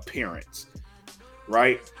on appearance,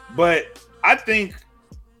 right? But I think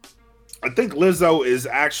Lizzo is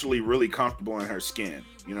actually really comfortable in her skin.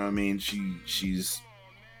 You know what I mean? She's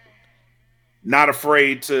not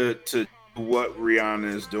afraid to do what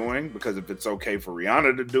Rihanna is doing, because if it's okay for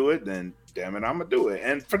Rihanna to do it, then damn it, I'm gonna do it.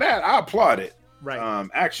 And for that, I applaud it. Right.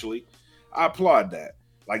 Actually, I applaud that.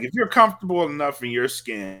 Like, if you're comfortable enough in your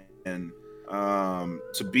skin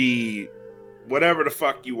to be whatever the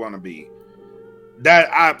fuck you want to be,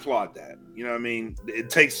 that I applaud that. You know what I mean?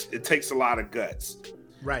 It takes a lot of guts.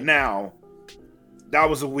 Right. Now, that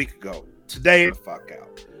was a week ago. Today, the fuck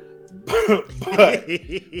out. but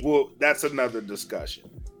well, that's another discussion.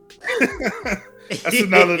 That's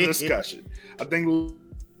another discussion. I think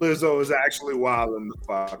Lizzo is actually wilding the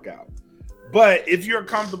fuck out. But if you're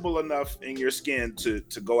comfortable enough in your skin to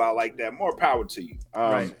go out like that, more power to you.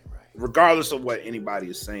 Right. Regardless of what anybody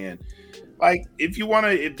is saying. Like, if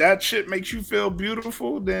that shit makes you feel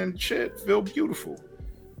beautiful, then shit, feel beautiful.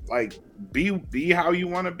 Like, be how you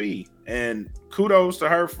want to be. And kudos to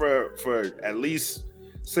her for at least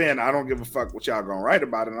saying, I don't give a fuck what y'all gonna write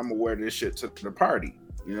about it. I'm gonna wear this shit to the party.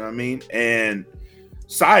 You know what I mean? And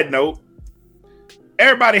side note,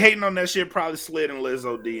 everybody hating on that shit probably slid in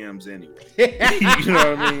Lizzo DMs anyway. You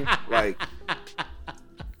know what I mean? Like,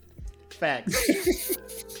 facts.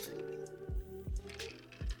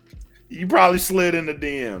 You probably slid in the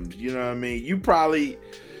DMs. You know what I mean? You probably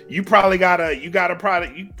got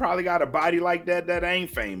a body like that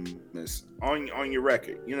ain't famous on your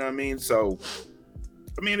record. You know what I mean? So,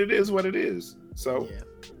 I mean, it is what it is. So, yeah.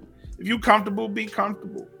 If you comfortable, be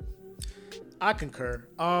comfortable. I concur.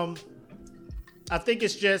 I think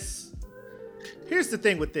it's just, here's the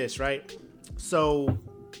thing with this, right? So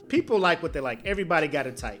people like what they like. Everybody got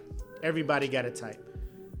a type.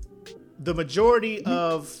 The majority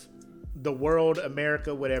of the world,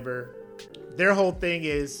 America, whatever, their whole thing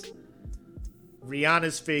is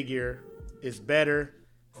Rihanna's figure is better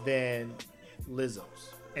than Lizzo's.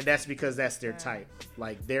 And that's because that's their type.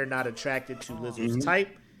 Like, they're not attracted to Lizzo's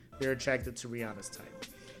type. They're attracted to Rihanna's type.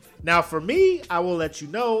 Now, for me, I will let you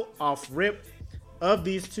know off rip, of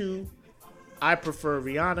these two, I prefer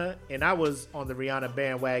Rihanna. And I was on the Rihanna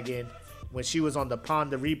bandwagon when she was on the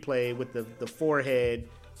Pond replay with the forehead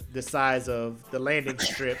the size of the landing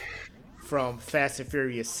strip from Fast and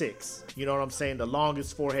Furious 6. You know what I'm saying? The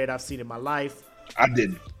longest forehead I've seen in my life. I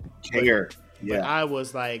didn't care. But I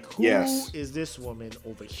was like, who is this woman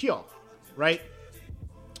over here? Right?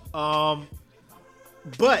 But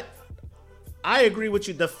I agree with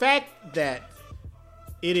you. The fact that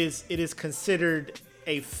it is considered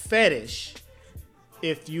a fetish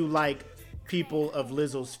if you like people of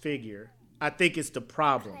Lizzo's figure, I think it's the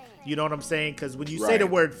problem. You know what I'm saying? Because when you say the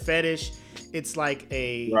word fetish, it's like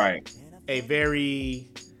a very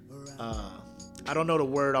I don't know the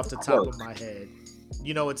word off the top of my head.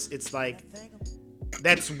 You know, it's like,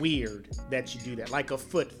 that's weird that you do that, like a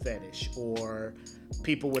foot fetish or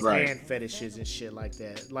people with hand fetishes and shit like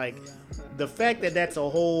that. Like, the fact that that's a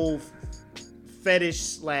whole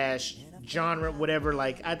fetish / genre, whatever,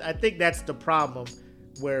 like, I think that's the problem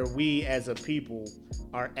where we as a people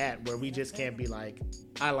are at, where we just can't be like,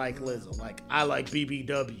 I like Lizzo, like, I like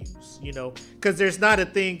BBWs, you know, because there's not a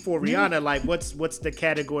thing for Rihanna. Like, what's the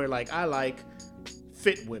category? Like, I like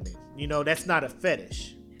fit women, you know, that's not a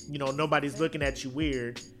fetish. You know, nobody's looking at you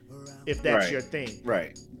weird if that's your thing.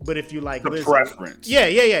 Right. But if you like Lizzo, preference. Yeah.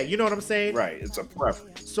 You know what I'm saying? Right. It's a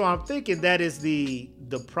preference. So I'm thinking that is the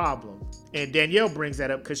problem. And Danielle brings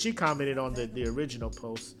that up because she commented on the original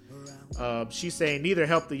post. She's saying neither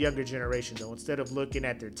help the younger generation, though. Instead of looking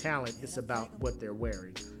at their talent, it's about what they're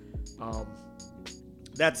wearing.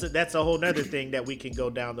 That's a whole nother thing that we can go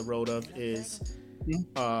down the road of is, you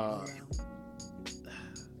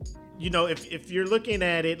know, if you're looking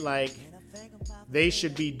at it like they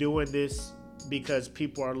should be doing this because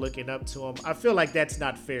people are looking up to them, I feel like that's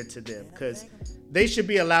not fair to them, because they should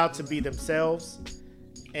be allowed to be themselves.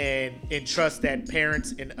 and trust that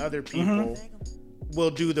parents and other people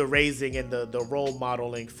will do the raising and the role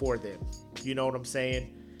modeling for them. You know what I'm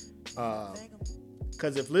saying?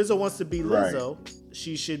 Because if Lizzo wants to be Lizzo,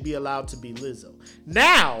 she should be allowed to be Lizzo.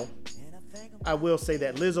 Now, I will say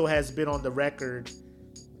that Lizzo has been on the record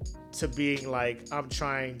to being like, I'm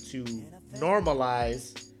trying to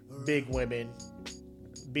normalize big women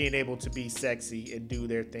being able to be sexy and do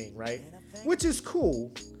their thing, right? Which is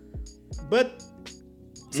cool. But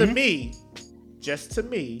to me, just to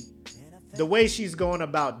me, the way she's going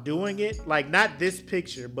about doing it, like not this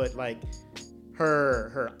picture, but like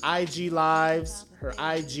her IG lives, her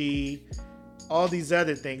IG, all these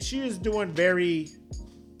other things, she is doing very,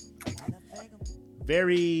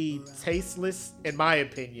 very tasteless, in my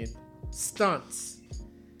opinion, stunts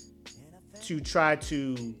to try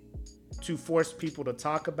to force people to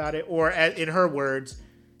talk about it, or in her words,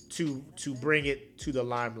 to bring it to the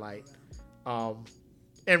limelight. And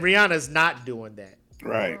Rihanna's not doing that.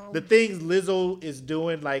 Right. The things Lizzo is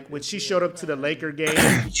doing, like when she showed up to the Laker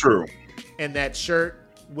game, true, and that shirt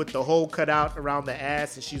with the hole cut out around the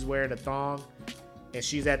ass, and she's wearing a thong, and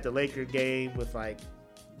she's at the Laker game with like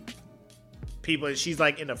people, and she's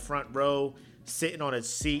like in the front row, sitting on a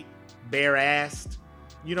seat, bare-assed.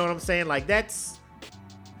 You know what I'm saying? Like that's,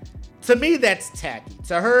 to me, that's tacky.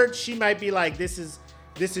 To her, she might be like, this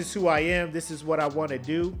is who I am. This is what I want to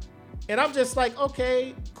do. And I'm just like,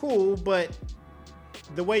 okay, cool. But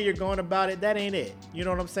the way you're going about it, that ain't it. You know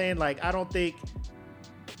what I'm saying? Like, I don't think,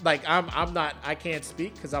 like, I'm not, I can't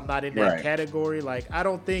speak because I'm not in that category. Like, I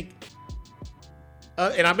don't think,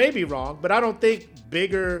 and I may be wrong, but I don't think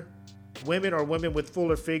bigger women or women with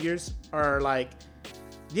fuller figures are like,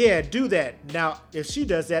 yeah, do that. Now, if she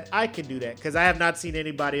does that, I can do that because I have not seen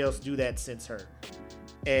anybody else do that since her.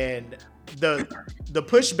 And the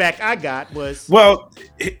pushback I got was, well,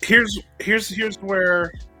 here's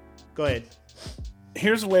where. Go ahead.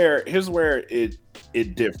 Here's where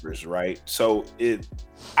it differs, right? So it,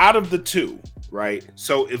 out of the two, right?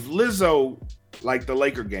 So if Lizzo, like the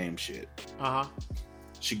Laker game shit,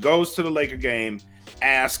 she goes to the Laker game,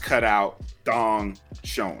 ass cut out, thong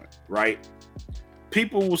showing, right?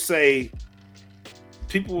 People will say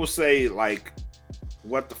like,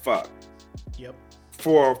 what the fuck? Yep.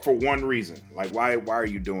 For one reason, like why are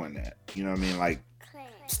you doing that? You know what I mean? Like,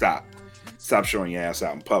 stop showing your ass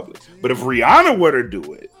out in public. But if Rihanna were to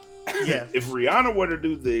do it, if Rihanna were to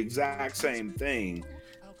do the exact same thing,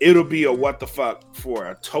 it'll be a what the fuck for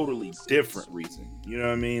a totally different reason. You know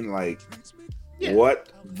what I mean? Like, what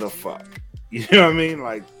the fuck? You know what I mean?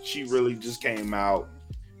 Like, she really just came out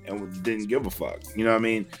and didn't give a fuck. You know what I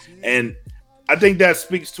mean? And I think that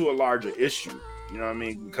speaks to a larger issue. You know what I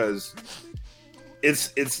mean? Because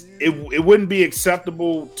it wouldn't be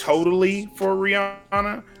acceptable totally for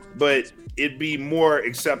Rihanna, but it'd be more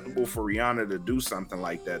acceptable for Rihanna to do something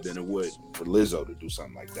like that than it would for Lizzo to do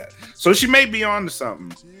something like that. So she may be on to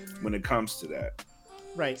something when it comes to that.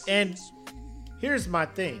 Right. And here's my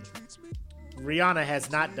thing. Rihanna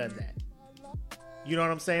has not done that. You know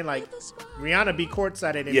what I'm saying? Like, Rihanna be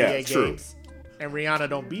courtside at NBA games, and Rihanna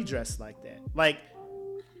don't be dressed like that. Like,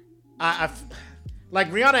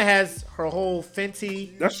 like Rihanna has her whole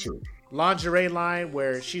Fenty lingerie line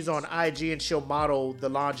where she's on IG and she'll model the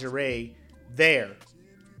lingerie there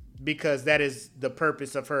because that is the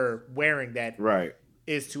purpose of her wearing that. Right.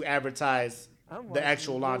 Is to advertise the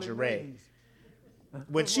actual lingerie.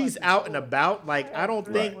 When she's out and about, like, I don't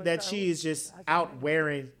think that she is just out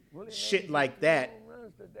wearing shit like that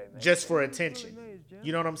just for attention.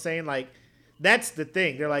 You know what I'm saying? Like, that's the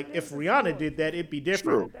thing. They're like, if Rihanna did that, it'd be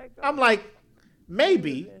different. True. I'm like,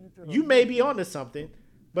 maybe. You may be onto something.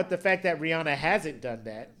 But the fact that Rihanna hasn't done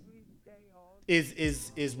that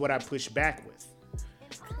is what I push back with.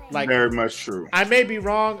 Like, very much true. I may be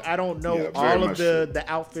wrong. I don't know all of the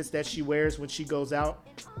outfits that she wears when she goes out.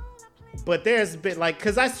 But there's been like,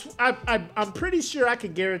 because I'm pretty sure I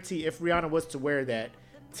can guarantee if Rihanna was to wear that,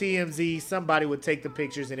 TMZ, somebody would take the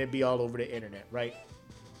pictures and it'd be all over the internet, right?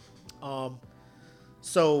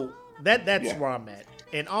 So that's where I'm at.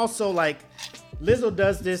 And also, like, Lizzo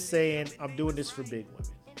does this saying, I'm doing this for big women.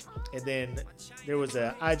 And then there was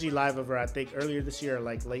a IG live of her, I think earlier this year or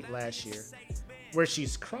like late last year, where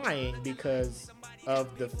she's crying because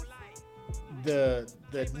of the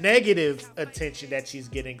negative attention that she's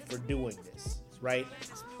getting for doing this, right?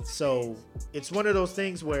 So it's one of those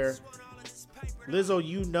things where, Lizzo,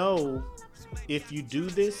 you know, if you do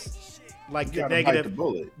this, like the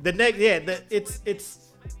negative, it's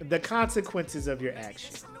the consequences of your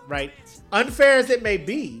action, right? Unfair as it may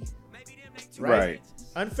be, right?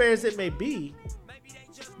 Unfair as it may be,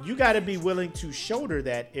 you got to be willing to shoulder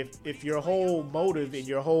that if your whole motive and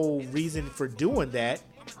your whole reason for doing that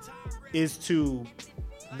is to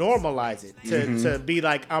normalize it, to be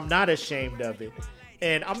like, I'm not ashamed of it.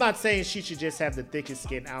 And I'm not saying she should just have the thickest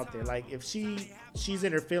skin out there. Like, if she's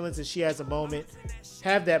in her feelings and she has a moment,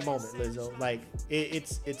 have that moment, Lizzo. Like,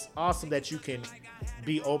 it's awesome that you can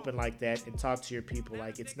be open like that and talk to your people.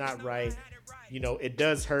 Like, it's not right. You know, it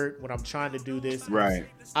does hurt when I'm trying to do this. Right.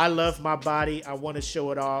 I love my body. I want to show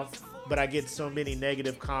it off, but I get so many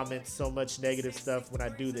negative comments, so much negative stuff when I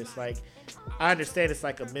do this. Like, I understand it's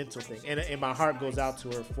like a mental thing, and my heart goes out to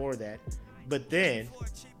her for that. But then,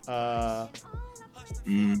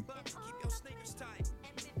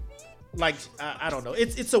 like, I don't know.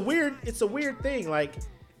 It's a weird thing. Like,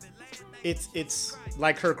 it's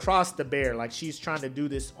like her cross to bear. Like, she's trying to do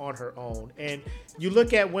this on her own. And you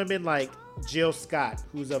look at women like Jill Scott,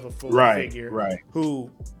 who's of a full figure, right? Who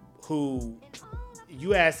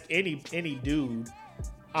you ask any dude,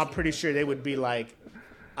 I'm pretty sure they would be like,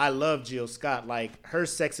 I love Jill Scott. Like, her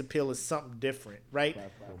sex appeal is something different, right?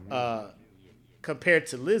 Compared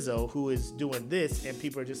to Lizzo, who is doing this, and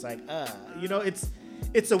people are just like, you know,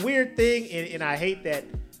 it's a weird thing, and I hate that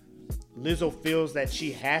Lizzo feels that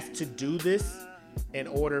she has to do this in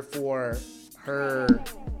order for her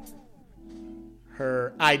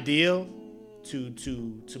ideal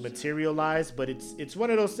to materialize. But it's one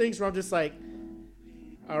of those things where I'm just like,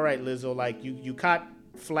 all right, Lizzo, like, you caught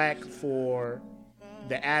flack for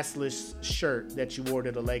the assless shirt that you wore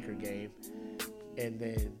to the Laker game, and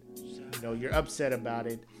then, you know, you're upset about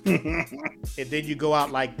it, and then you go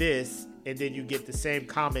out like this, and then you get the same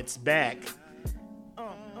comments back.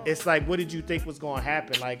 It's like, what did you think was going to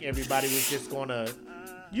happen? Like, everybody was just going to,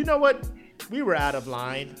 you know what? We were out of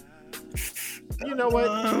line. You know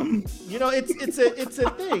what? You know, it's a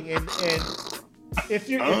thing, and if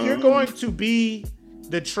you're going to be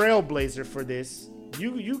the trailblazer for this,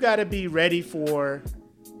 you got to be ready for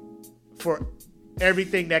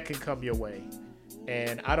everything that can come your way.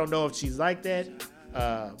 And I don't know if she's like that.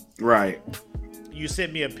 Right. You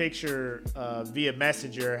sent me a picture via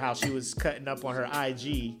Messenger how she was cutting up on her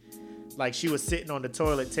IG. Like, she was sitting on the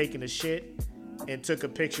toilet taking a shit and took a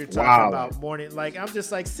picture talking about morning. Like, I'm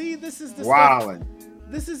just like, see, this is the stuff.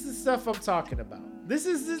 This is the stuff I'm talking about. This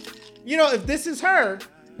is, you know, if this is her,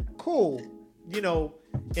 cool. You know,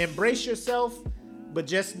 embrace yourself, but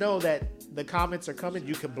just know that the comments are coming.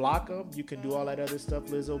 You can block them. You can do all that other stuff,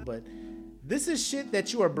 Lizzo. But this is shit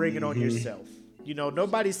that you are bringing on yourself. You know,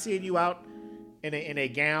 nobody's seeing you out in a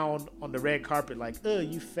gown on the red carpet like,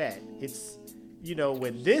 you fat. It's, you know,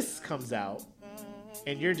 when this comes out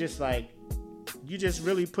and you're just like, you just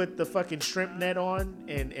really put the fucking shrimp net on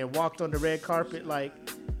and walked on the red carpet like,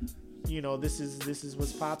 you know, this is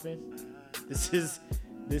what's popping. This is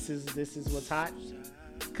what's hot.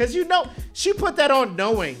 Cause, you know, she put that on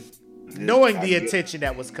knowing the attention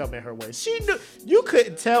that was coming her way. She knew. You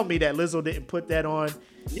couldn't tell me that Lizzo didn't put that on.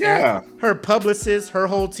 Yeah. Her publicist, her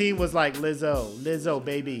whole team was like, Lizzo,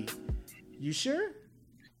 baby, you sure?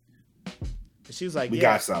 And she was like, we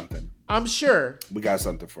got something. I'm sure. We got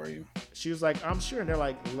something for you. She was like, I'm sure. And they're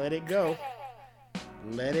like, let it go.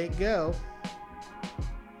 Let it go.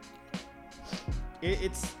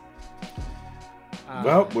 It's.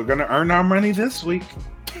 Well, we're going to earn our money this week.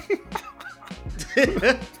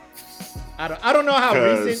 I don't know how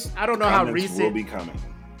recent. I don't know how recent will be coming.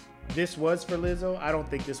 This was for Lizzo. I don't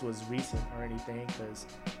think this was recent or anything, because,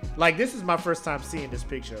 like, this is my first time seeing this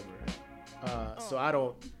picture of her. So I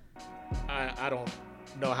don't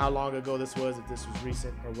know how long ago this was, if this was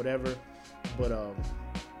recent or whatever. But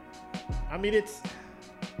I mean, it's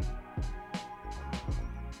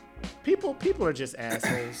people are just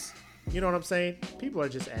assholes. You know what I'm saying? People are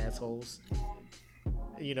just assholes.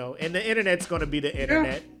 You know, and the internet's going to be the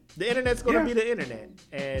internet. Yeah. The internet's going to be the internet.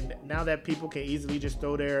 And now that people can easily just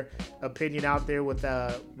throw their opinion out there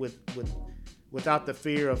without the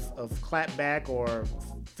fear of clapback or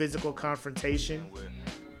physical confrontation,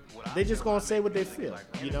 they just going to say what they feel,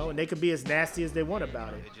 you know, and they can be as nasty as they want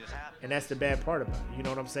about it. And that's the bad part about it. You know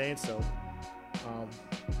what I'm saying? So,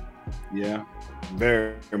 yeah,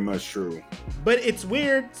 very much true. But it's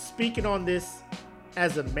weird speaking on this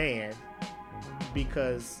as a man,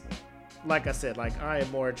 because, like I said, like, I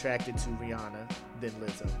am more attracted to Rihanna than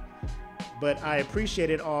Lizzo. But I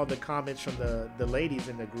appreciated all the comments from the ladies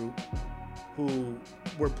in the group who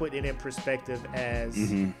were putting it in perspective as,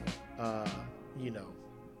 you know,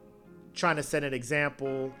 trying to set an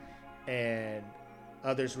example. And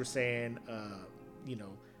others were saying, you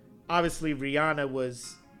know, obviously Rihanna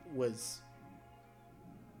was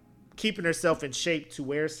keeping herself in shape to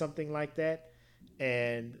wear something like that.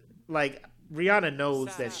 And, like, Rihanna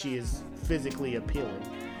knows that she is physically appealing,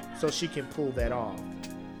 so she can pull that off.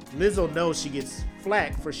 Lizzo knows she gets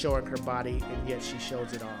flack for showing her body, and yet she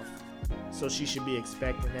shows it off. So she should be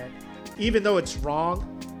expecting that. Even though it's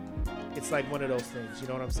wrong, it's like one of those things. You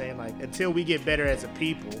know what I'm saying? Like, until we get better as a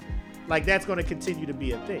people, like, that's going to continue to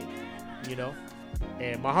be a thing, you know?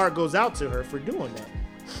 And my heart goes out to her for doing that.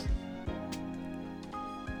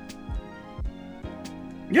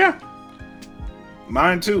 Yeah.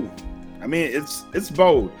 Mine too. I mean, it's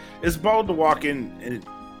bold. It's bold to walk in.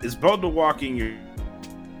 It's bold to walk in your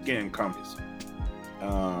skin compass.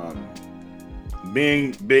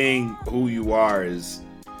 Being who you are is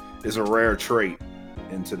a rare trait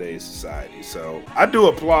in today's society. So I do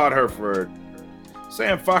applaud her for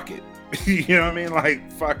saying fuck it. You know what I mean?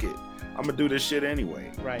 Like, fuck it. I'm gonna do this shit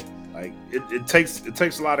anyway. Right. Like, it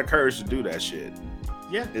takes a lot of courage to do that shit.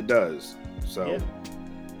 Yeah. It does. So Yeah.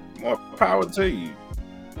 more power to you.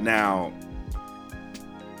 Now,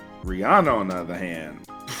 Rihanna, on the other hand,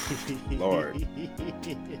 Lord.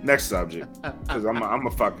 Next subject, because I'm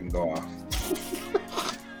a fucking go off.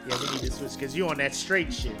 Yeah, we need to switch because you on that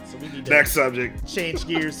straight shit. So we need to Next subject. change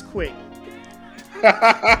gears quick.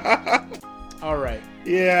 All right.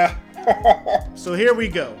 Yeah. So here we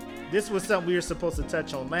go. This was something we were supposed to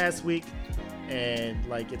touch on last week, and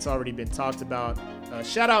like it's already been talked about.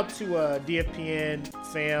 Shout out to DFPN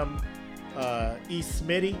fam, E.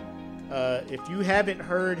 Smitty. If you haven't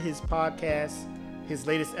heard his podcast, his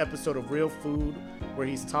latest episode of Real Food, where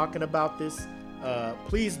he's talking about this,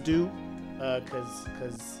 please do,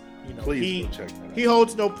 because you know he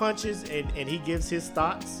holds no punches, and he gives his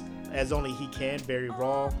thoughts as only he can, very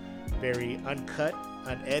raw, very uncut,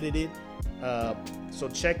 unedited. So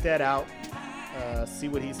check that out. See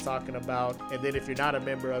what he's talking about, and then if you're not a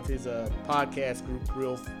member of his podcast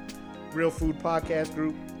group, Real Food Podcast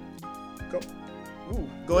Group,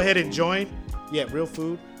 go ahead and join. Yeah, Real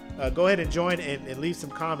Food. Go ahead and join and leave some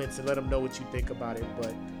comments and let them know what you think about it.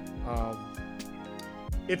 But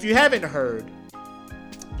if you haven't heard,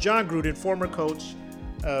 John Gruden, former coach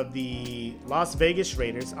of the Las Vegas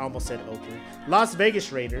Raiders, I almost said Oakland, Las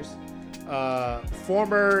Vegas Raiders,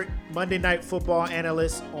 former Monday Night Football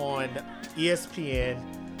analyst on ESPN,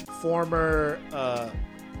 former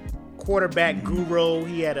quarterback guru.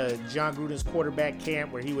 He had a John Gruden's quarterback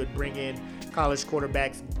camp where he would bring in college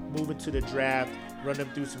quarterbacks, move into the draft, run them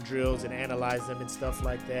through some drills and analyze them and stuff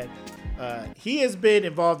like that. He has been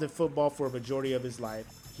involved in football for a majority of his life.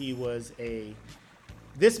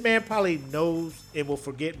 This man probably knows and will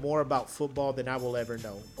forget more about football than I will ever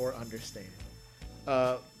know or understand.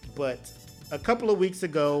 But a couple of weeks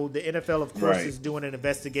ago, the NFL, of course, is doing an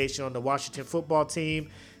investigation on the Washington football team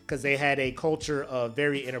because they had a culture of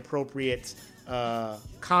very inappropriate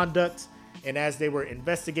conduct. And as they were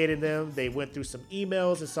investigating them, they went through some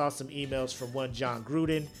emails and saw some emails from one John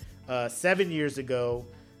Gruden 7 years ago,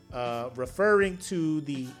 referring to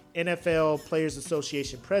the NFL Players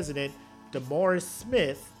Association president, DeMaurice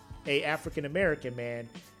Smith, a African-American man,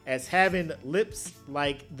 as having lips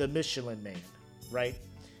like the Michelin Man, right?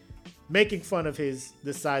 Making fun of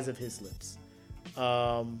the size of his lips.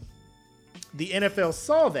 The NFL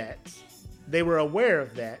saw that. They were aware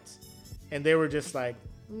of that. And they were just like,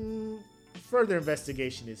 further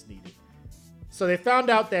investigation is needed. So they found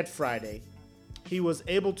out that Friday. He was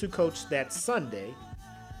able to coach that Sunday.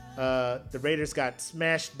 The Raiders got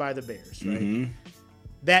smashed by the Bears, right? Mm-hmm.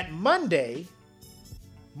 That Monday,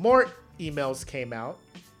 more emails came out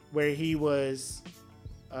where he was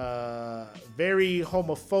very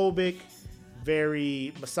homophobic,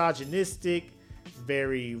 very misogynistic,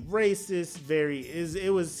 very racist,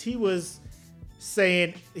 he was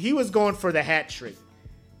saying he was going for the hat trick.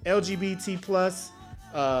 LGBT plus,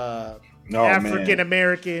 African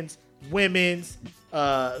Americans, women's.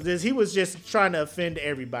 He was just trying to offend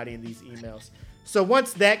everybody in these emails. So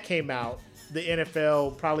once that came out, the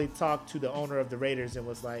NFL probably talked to the owner of the Raiders and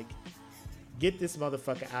was like, "Get this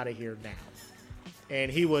motherfucker out of here now."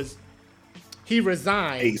 And he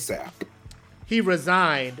resigned ASAP. He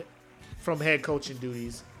resigned from head coaching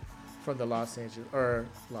duties from the Las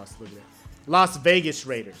Vegas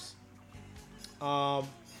Raiders.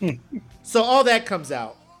 So all that comes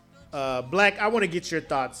out. Black, I want to get your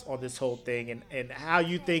thoughts on this whole thing and how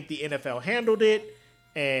you think the NFL handled it,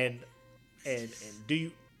 and do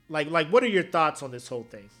you like what are your thoughts on this whole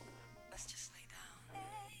thing?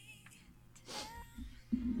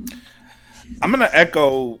 I'm gonna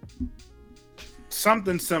echo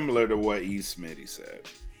something similar to what E. Smitty said.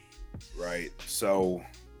 Right. So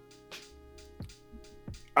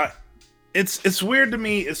it's weird to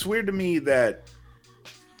me. It's weird to me that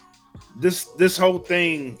this whole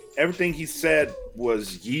thing, everything he said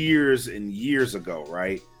was years and years ago,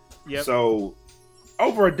 right? Yep. So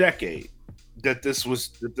over a decade that this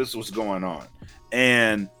was going on,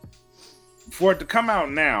 and for it to come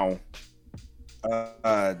out now,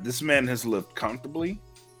 this man has lived comfortably.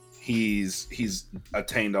 He's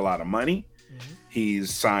attained a lot of money. Mm-hmm.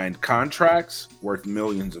 He's signed contracts worth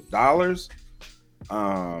millions of dollars.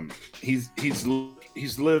 He's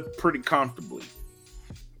lived pretty comfortably.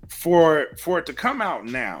 For it to come out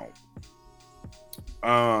now,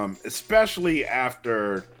 especially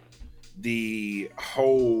after the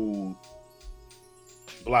whole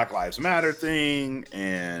Black Lives Matter thing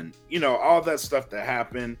and, you know, all that stuff that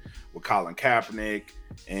happened with Colin Kaepernick,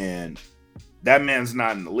 and that man's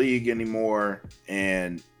not in the league anymore.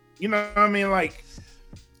 And, you know what I mean? Like,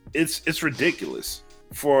 it's ridiculous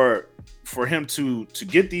for him to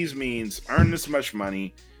get these means, earn this much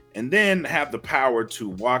money, and then have the power to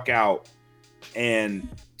walk out and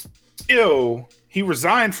still, he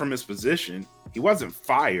resigned from his position. He wasn't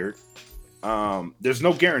fired. There's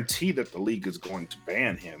no guarantee that the league is going to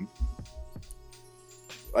ban him.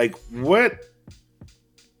 Like, what?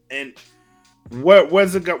 And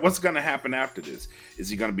what's going to happen after this? Is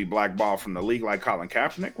he going to be blackballed from the league like Colin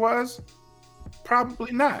Kaepernick was?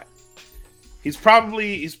 Probably not. He's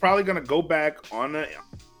probably going to go back on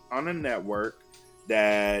a network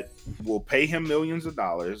that will pay him millions of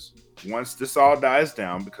dollars once this all dies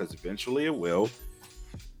down, because eventually it will.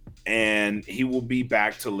 And he will be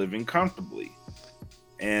back to living comfortably.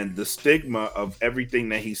 And the stigma of everything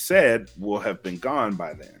that he said will have been gone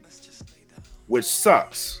by then, which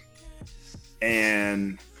sucks.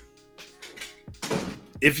 And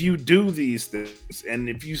if you do these things, and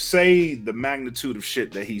if you say the magnitude of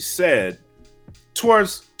shit that he said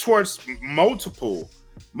towards multiple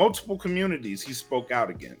communities he spoke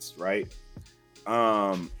out against, right?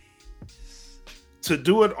 To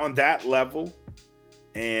do it on that level,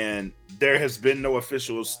 and there has been no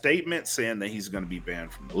official statement saying that he's going to be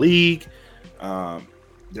banned from the league.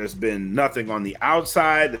 There's been nothing on the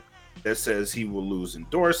outside that says he will lose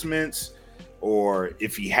endorsements, or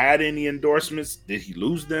if he had any endorsements, did he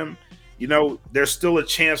lose them? You know, there's still a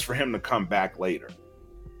chance for him to come back later.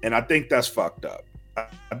 And I think that's fucked up.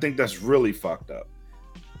 I think that's really fucked up.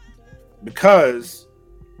 Because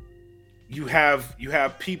you have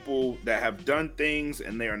people that have done things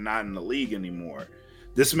and they are not in the league anymore.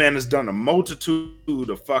 This man has done a multitude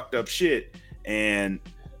of fucked up shit, and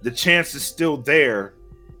the chance is still there,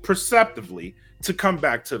 perceptively, to come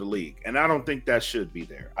back to the league. And I don't think that should be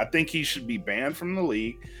there. I think he should be banned from the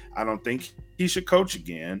league. I don't think he should coach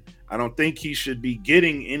again. I don't think he should be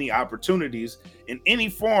getting any opportunities in any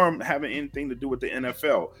form having anything to do with the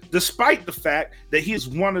NFL, despite the fact that he is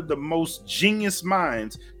one of the most genius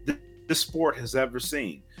minds that the sport has ever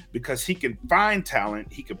seen, because he can find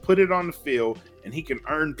talent, he can put it on the field, and he can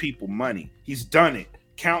earn people money. He's done it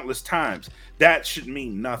countless times. That should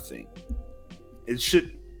mean nothing. It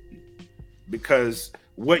shouldn't, because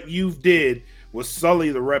what you did was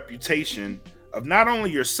sully the reputation of not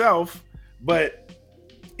only yourself, but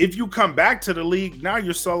if you come back to the league, now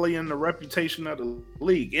you're sullying the reputation of the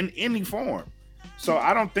league in any form. So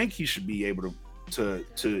I don't think he should be able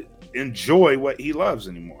to enjoy what he loves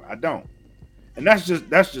anymore. I don't. And that's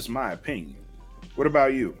just my opinion. What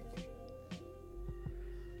about you?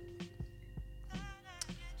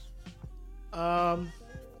 I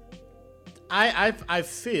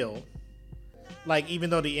feel like, even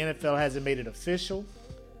though the NFL hasn't made it official,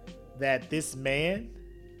 that this man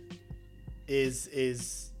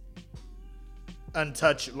is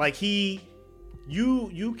untouched. Like, you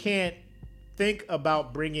can't think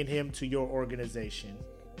about bringing him to your organization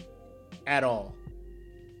at all.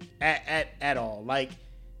 At all. Like,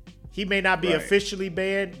 he may not be officially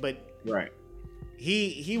banned, but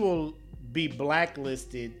he will be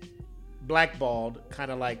blackballed,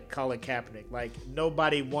 kind of like Colin Kaepernick. Like,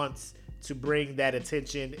 nobody wants to bring that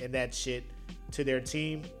attention and that shit to their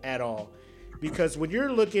team at all. Because when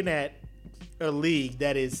you're looking at a league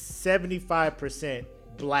that is 75%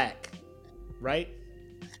 black, right?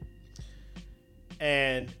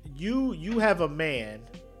 And you have a man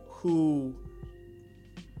who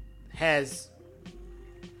has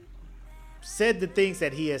said the things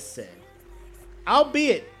that he has said,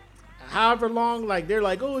 albeit however long, like, they're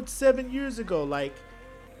like, oh, it's 7 years ago. Like,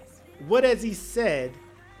 what has he said?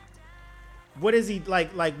 What is he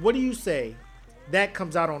like, what do you say? That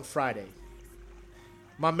comes out on Friday.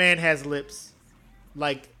 My man has lips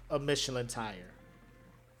like a Michelin tire.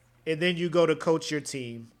 And then you go to coach your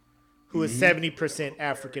team, who is 70%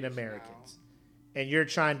 African Americans, and you're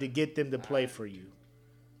trying to get them to play for you.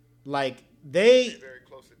 Like, they very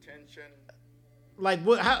close attention. Like,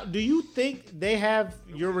 what? How do you think they have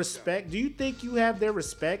your respect? Do you think you have their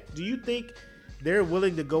respect? Do you think they're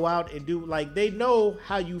willing to go out and do, like, they know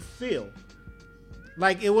how you feel?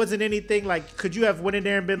 Like, it wasn't anything like, could you have went in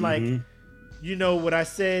there and been like, you know what I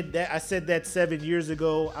said that 7 years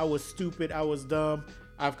ago, I was stupid, I was dumb.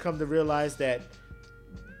 I've come to realize that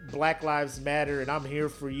Black Lives Matter and I'm here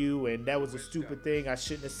for you, and that was a stupid thing. I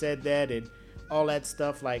shouldn't have said that, and all that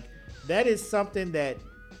stuff. Like, that is something that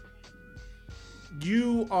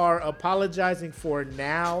you are apologizing for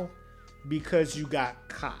now because you got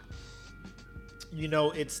caught. You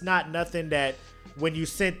know, it's not nothing that when you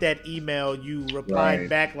sent that email, you replied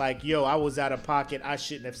back like, yo, I was out of pocket. I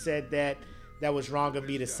shouldn't have said that. That was wrong of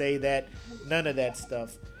me to say that. None of that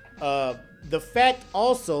stuff. The fact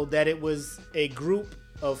also that it was a group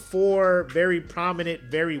of 4 very prominent,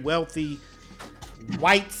 very wealthy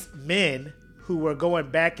white men who were going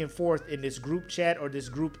back and forth in this group chat or this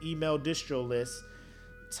group email distro list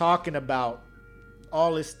talking about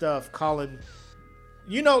all this stuff, calling,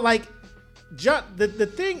 you know, like,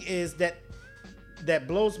 the thing is that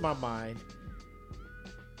blows my mind.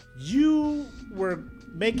 You were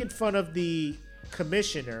making fun of the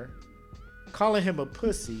commissioner, calling him a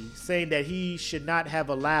pussy, saying that he should not have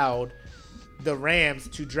allowed the Rams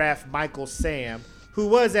to draft Michael Sam, who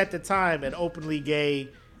was at the time an openly gay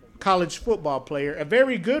college football player, a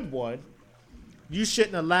very good one. You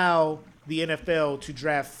shouldn't allow the NFL to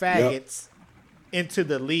draft faggots into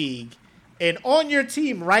the league. And on your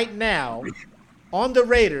team right now, on the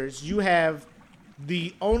Raiders, you have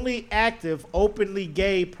the only active openly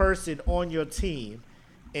gay person on your team,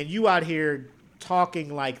 and you out here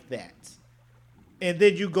talking like that. And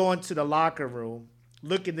then you go into the locker room,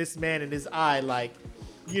 looking this man in his eye like,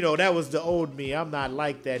 you know, that was the old me. I'm not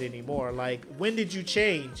like that anymore. Like, when did you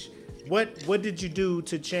change? What did you do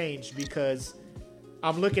to change? Because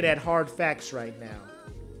I'm looking at hard facts right now.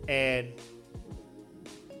 And,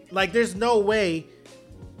 like, there's no way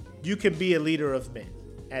you can be a leader of men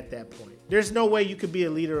at that point. There's no way you could be a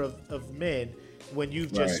leader of men when you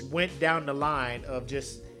just went down the line of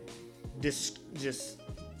just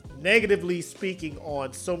negatively speaking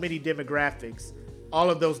on so many demographics. All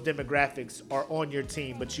of those demographics are on your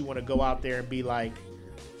team, but you want to go out there and be like,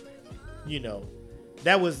 you know,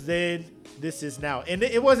 that was then, this is now. And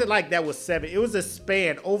it wasn't like that was 7. It was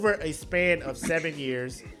over a span of 7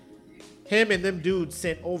 years. Him and them dudes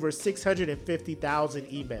sent over 650,000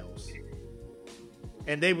 emails.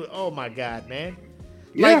 And they were, oh my God, man.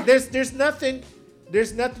 Yeah. Like, there's nothing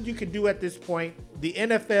you can do at this point. The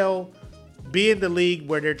NFL being the league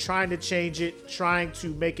where they're trying to change it, trying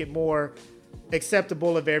to make it more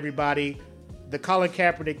acceptable of everybody. The Colin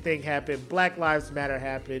Kaepernick thing happened. Black Lives Matter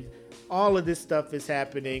happened. All of this stuff is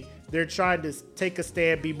happening. They're trying to take a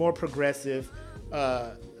stand, be more progressive.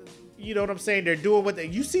 You know what I'm saying? They're doing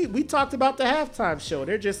what you see. We talked about the halftime show.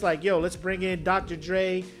 They're just like, yo, let's bring in Dr.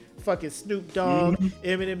 Dre, fucking Snoop Dogg,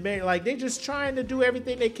 Eminem, Mary. Like, they're just trying to do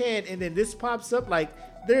everything they can. And then this pops up. Like,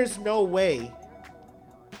 there's no way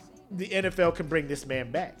the NFL can bring this man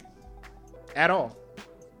back at all.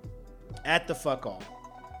 At the fuck all.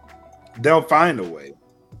 They'll find a way.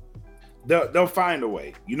 They'll find a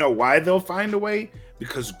way. You know why they'll find a way?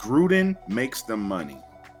 Because Gruden makes them money.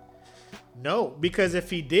 No, because if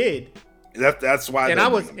he did, that's why. And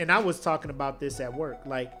I was talking about this at work.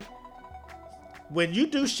 Like, when you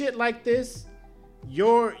do shit like this,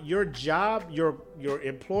 your job, your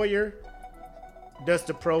employer does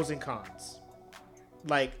the pros and cons.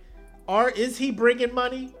 Like, is he bringing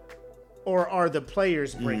money? Or are the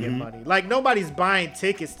players bringing money? Like, nobody's buying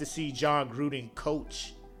tickets to see John Gruden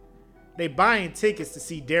coach. They buying tickets to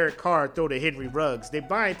see Derek Carr throw to Henry Ruggs. They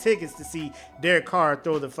buying tickets to see Derek Carr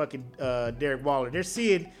throw the fucking Derek Waller. They're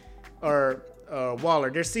seeing,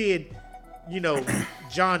 Waller. They're seeing, you know,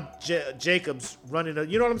 John Jacobs running.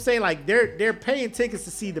 You know what I'm saying? Like, they're paying tickets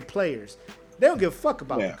to see the players. They don't give a fuck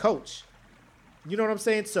about the coach. You know what I'm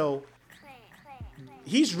saying? So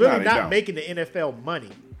he's really not making the NFL money.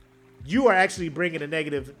 You are actually bringing a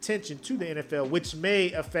negative attention to the NFL, which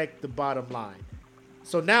may affect the bottom line.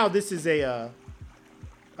 So now this is a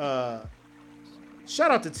shout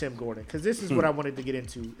out to Tim Gordon, because this is what I wanted to get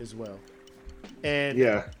into as well.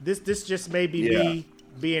 And this just may be me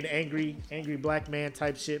being angry black man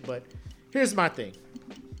type shit. But here's my thing.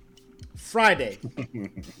 Friday,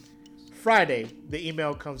 the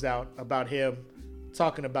email comes out about him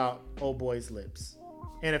talking about old boy's lips.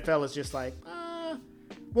 NFL is just like,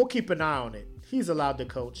 we'll keep an eye on it. He's allowed to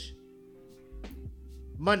coach.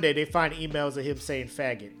 Monday, they find emails of him saying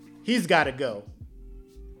faggot. He's got to go.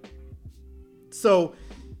 So,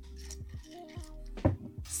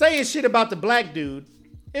 saying shit about the black dude,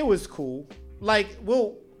 it was cool. Like,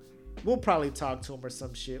 we'll probably talk to him or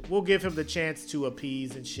some shit. We'll give him the chance to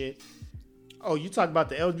appease and shit. Oh, you talk about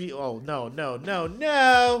the LGBT? Oh, no.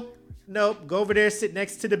 Nope. Go over there, sit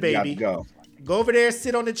next to the baby. Go over there,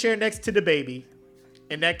 sit on the chair next to the baby.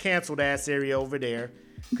 In that canceled ass area over there.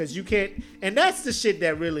 Because you can't. And that's the shit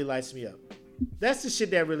that really lights me up.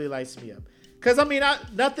 Because, I mean,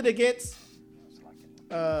 nothing against,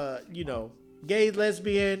 gay,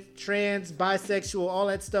 lesbian, trans, bisexual, all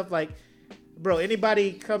that stuff. Like, bro,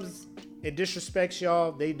 anybody comes and disrespects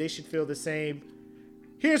y'all, they should feel the same.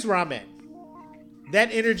 Here's where I'm at. That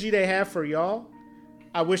energy they have for y'all,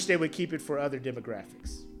 I wish they would keep it for other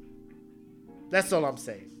demographics. That's all I'm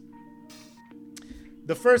saying.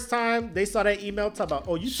 The first time they saw that email, talk about,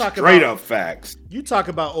 straight up facts. You talk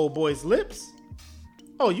about old boy's lips.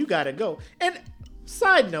 Oh, you gotta go. And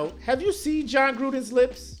side note, have you seen John Gruden's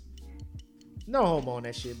lips? No homo on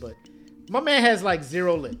that shit, but my man has like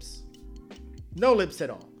 0 lips. No lips at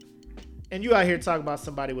all. And you out here talking about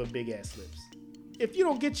somebody with big ass lips. If you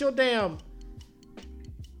don't get your damn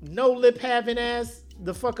no lip having ass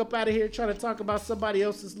the fuck up out of here trying to talk about somebody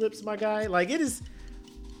else's lips, my guy. Like, it is.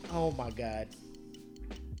 Oh my God.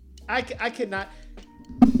 I cannot.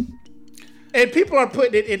 And people are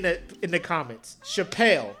putting it in the comments.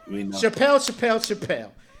 Chappelle. Chappelle.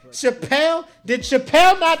 Did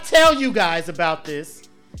Chappelle not tell you guys about this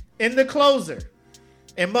in the closer?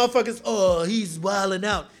 And motherfuckers, oh, he's wilding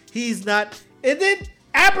out. He's not. And then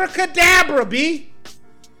abracadabra, B.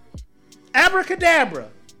 Abracadabra.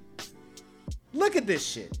 Look at this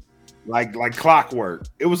shit. Like clockwork.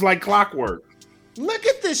 It was like clockwork. Look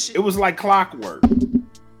at this shit. It was like clockwork.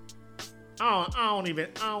 I don't even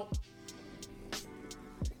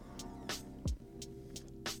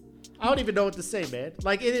know what to say, man.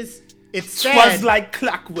 Like, it's sad. 'Twas like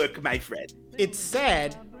clockwork, my friend. It's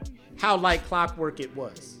sad how like clockwork it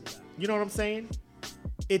was. You know what I'm saying?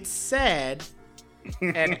 It's sad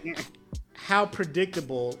at how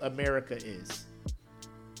predictable America is.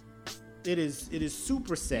 It is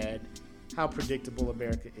super sad how predictable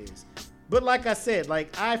America is. But like I said,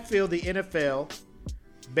 like, I feel the NFL,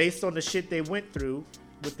 based on the shit they went through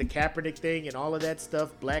with the Kaepernick thing and all of that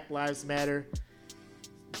stuff, Black Lives Matter,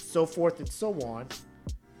 so forth and so on,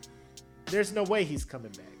 there's no way he's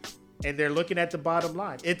coming back. And they're looking at the bottom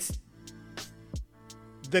line. It's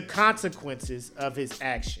the consequences of his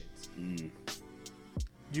actions.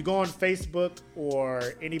 You go on Facebook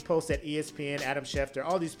or any post at ESPN, Adam Schefter,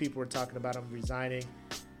 all these people are talking about him resigning,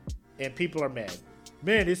 and people are mad.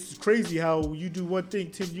 Man, it's crazy how you do one thing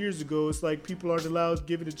 10 years ago. It's like people aren't allowed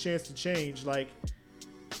given a chance to change. Like,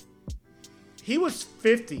 he was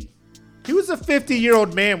 50. He was a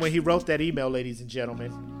 50-year-old man when he wrote that email, ladies and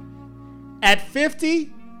gentlemen. At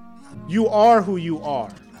 50, you are who you are.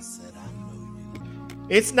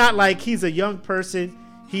 It's not like he's a young person.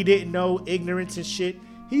 He didn't know ignorance and shit.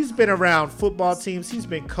 He's been around football teams. He's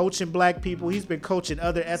been coaching black people. He's been coaching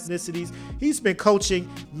other ethnicities. He's been coaching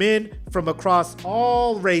men from across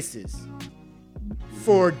all races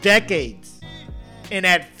for decades. And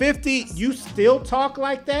at 50, you still talk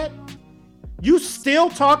like that? You still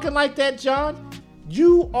talking like that, John?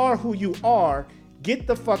 You are who you are. Get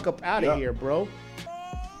the fuck up out of here, bro.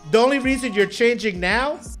 The only reason you're changing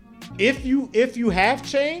now, if you have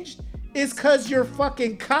changed, is because you're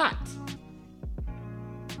fucking caught.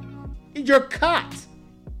 You're caught.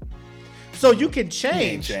 So you can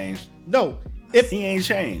change. He ain't changed. No. If he ain't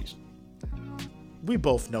changed. We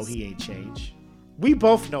both know he ain't changed. We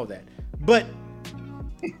both know that. But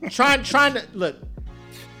trying to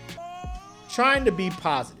be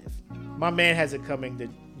positive. My man has it coming to,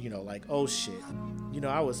 like, oh shit.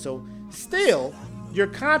 I was so still your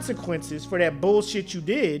consequences for that bullshit you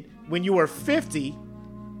did when you were 50.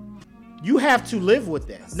 You have to live with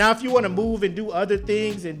that. Now, if you want to move and do other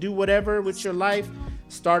things and do whatever with your life,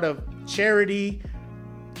 start a charity,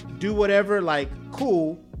 do whatever, like,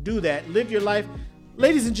 cool, do that. Live your life.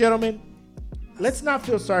 Ladies and gentlemen, let's not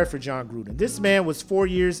feel sorry for John Gruden. This man was 4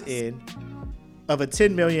 years in of a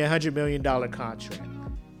 $10 million, $100 million contract.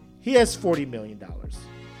 He has $40 million,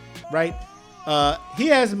 right? He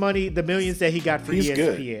has money, the millions that he got for ESPN.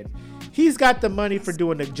 Good. He's got the money for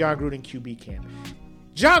doing the John Gruden QB camp.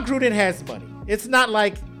 John Gruden has money. It's not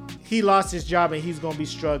like he lost his job and he's going to be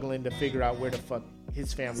struggling to figure out where the fuck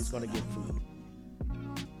his family's going to get food.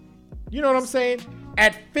 You know what I'm saying?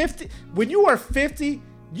 At 50, when you are 50,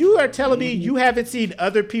 you are telling me you haven't seen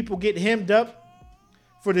other people get hemmed up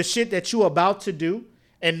for the shit that you about to do,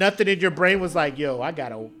 and nothing in your brain was like, yo, I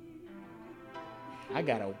gotta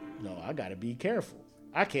be careful.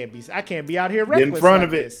 I can't be out here reckless. In front like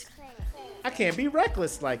of it. This. I can't be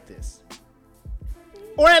reckless like this.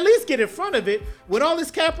 Or at least get in front of it. With all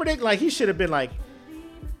this Kaepernick, like, he should have been like,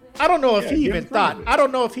 I don't know if he even thought. I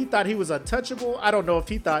don't know if he thought he was untouchable. I don't know if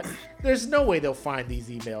he thought there's no way they'll find these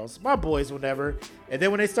emails. My boys will never. And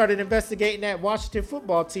then when they started investigating that Washington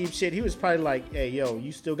football team shit, he was probably like, hey, yo,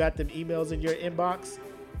 you still got them emails in your inbox?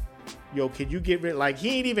 Yo, can you get rid? Like,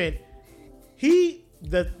 he ain't even.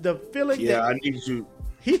 The feeling. Yeah, that I need you.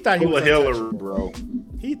 he thought he was Hillary, bro.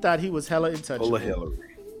 He thought he was hella untouchable. Pull a Hillary.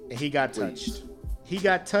 And he got touched. He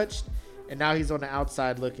got touched, and now he's on the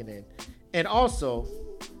outside looking in. And also,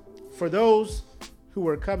 for those who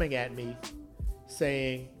are coming at me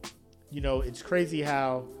saying, you know, it's crazy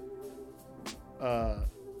how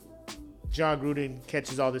John Gruden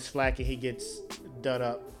catches all this flack and he gets done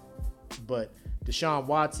up, but Deshaun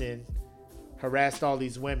Watson harassed all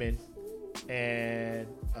these women and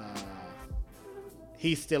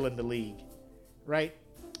he's still in the league, right?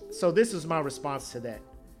 So this is my response to that.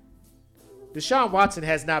 Deshaun Watson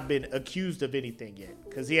has not been accused of anything yet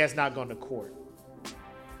because he has not gone to court.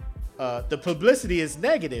 The publicity is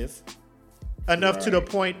negative enough to the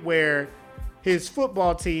point where his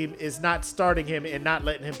football team is not starting him and not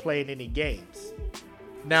letting him play in any games.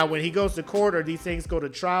 Now, when he goes to court or these things go to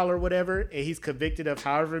trial or whatever, and he's convicted of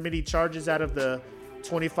however many charges out of the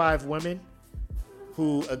 25 women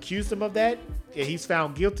who accused him of that, and he's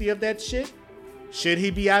found guilty of that shit, should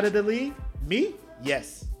he be out of the league? Me?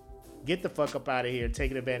 Yes. Get the fuck up out of here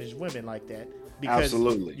taking advantage of women like that because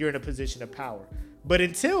you're in a position of power. But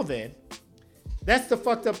until then, that's the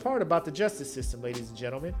fucked up part about the justice system, ladies and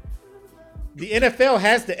gentlemen. The NFL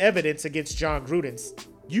has the evidence against John Gruden.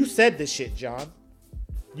 You said this shit, John.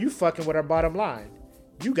 You fucking with our bottom line.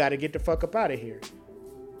 You got to get the fuck up out of here.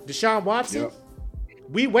 Deshaun Watson,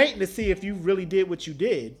 we waiting to see if you really did what you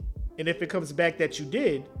did. And if it comes back that you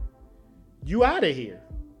did, you out of here.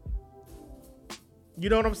 You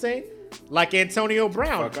know what I'm saying? Like Antonio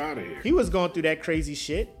Brown. Fuck out of here. He was going through that crazy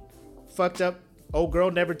shit. Fucked up. Old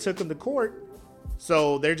girl never took him to court.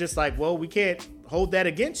 So they're just like, well, we can't hold that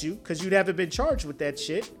against you because you haven't been charged with that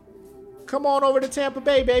shit. Come on over to Tampa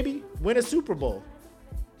Bay, baby. Win a Super Bowl.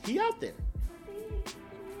 He out there.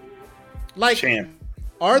 Like, Champ.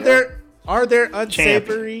 Are there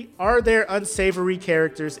unsavory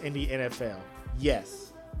characters in the NFL?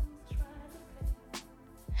 Yes.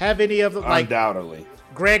 Have any of them, like Undoubtedly.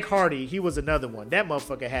 Greg Hardy, he was another one. That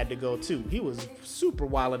motherfucker had to go too. He was super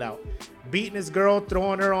wilding out. Beating his girl,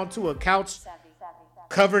 throwing her onto a couch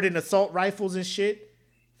covered in assault rifles and shit.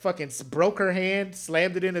 Fucking broke her hand,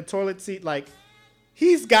 slammed it in the toilet seat. Like,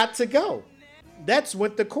 he's got to go. That's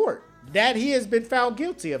went to court. That he has been found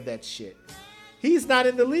guilty of that shit. He's not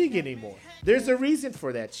in the league anymore. There's a reason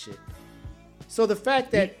for that shit. So the fact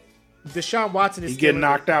that Deshaun Watson is getting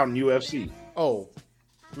knocked out in UFC. Oh,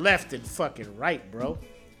 left and fucking right, bro.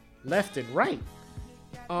 Left and right.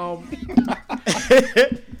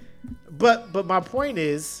 But my point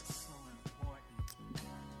is,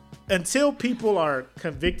 until people are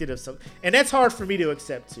convicted of something, and that's hard for me to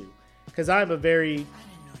accept too, because I'm a very,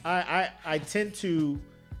 I tend to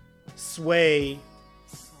sway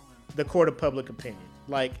the court of public opinion.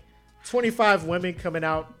 Like 25 women coming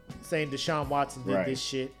out saying Deshaun Watson did this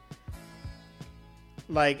shit.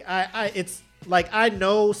 Like it's like I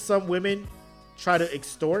know some women try to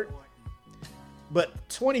extort, but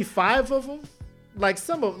 25 of them, like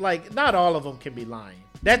not all of them can be lying.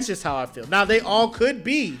 That's just how I feel. Now they all could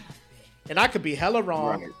be, and I could be hella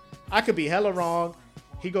wrong. Right. I could be hella wrong.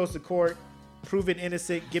 He goes to court, proven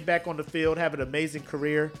innocent, get back on the field, have an amazing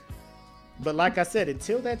career. But like I said,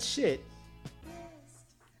 until that shit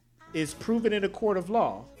is proven in a court of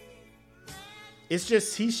law, it's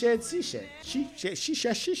just he said, she said. She said.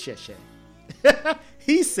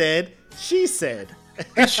 He said, she said.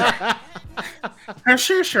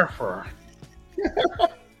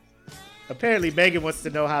 Apparently, Megan wants to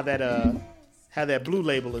know how that Blue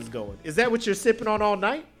Label is going. Is that what you're sipping on all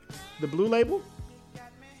night? The Blue Label?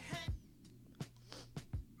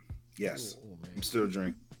 Yes, I'm still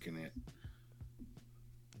drinking it.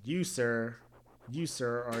 You sir,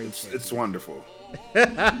 are a It's wonderful.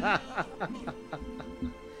 Shout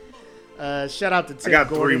out to Tim I got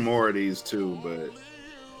Gordon. 3 more of these too, but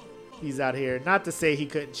He's out here. Not to say he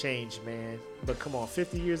couldn't change, man. But come on,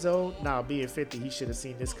 50 years old? Nah, being 50, he should have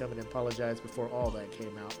seen this coming and apologized before all that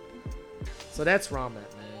came out. So that's where I'm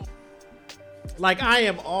at, man. Like, I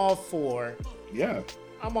am all for... yeah.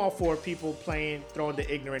 I'm all for people throwing the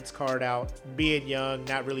ignorance card out, being young,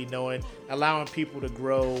 not really knowing, allowing people to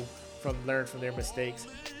grow learn from their mistakes.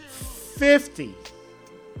 50.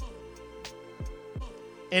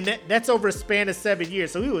 And that's over a span of 7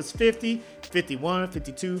 years. So he was 50, 51,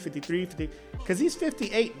 52, 53, 50. Because he's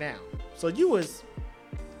 58 now. So you was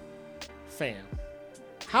fam,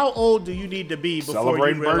 how old do you need to be before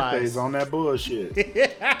Celebrating you realize birthdays on that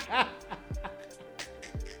bullshit.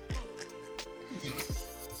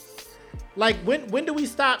 Like when do we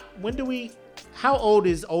stop? How old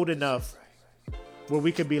is old enough where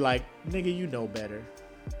we could be like, nigga, you know better?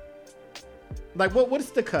 Like what's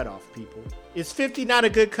the cutoff, people? Is 50 not a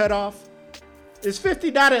good cutoff? Is 50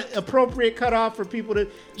 not an appropriate cutoff for people to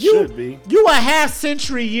Should be. You a half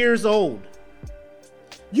century years old.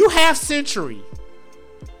 You half century.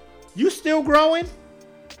 You still growing?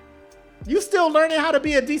 You still learning how to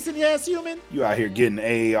be a decent ass human? You out here getting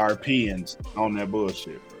AARP and on that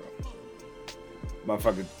bullshit, bro.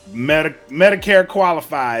 Motherfucker, Medicare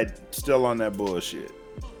qualified, still on that bullshit.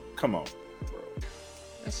 Come on, bro.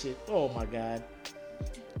 That shit. Oh my god.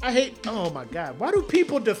 Oh my god. Why do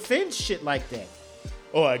people defend shit like that?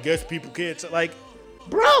 Oh, I guess people can't. Like,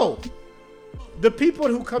 bro, the people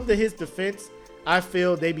who come to his defense, I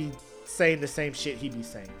feel they be saying the same shit he be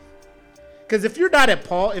saying. Because if you're not at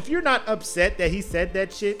Paul, if you're not upset that he said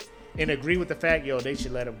that shit and agree with the fact, yo, they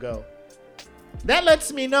should let him go, that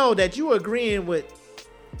lets me know that you agreeing with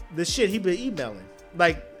the shit he been emailing.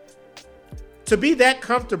 Like, to be that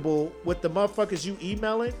comfortable with the motherfuckers you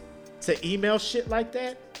emailing, to email shit like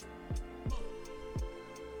that,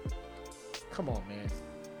 come on, man.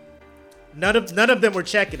 None of them were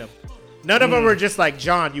checking him. None of them were just like,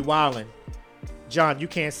 John, you wildin'. John, you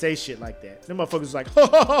can't say shit like that. Them motherfuckers was like, ha,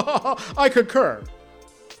 ha, ha, ha, I concur.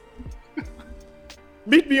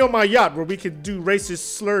 Meet me on my yacht where we can do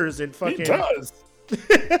racist slurs and fucking. He does.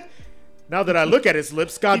 Now that I look at his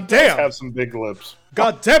lips, He god does damn. have some big lips.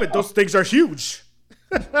 God damn it, those things are huge.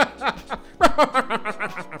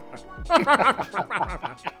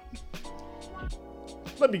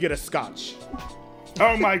 Let me get a scotch.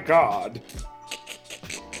 Oh my god.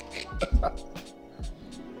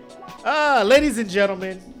 Ladies and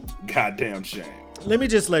gentlemen, Goddamn shame. let me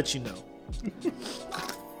just let you know.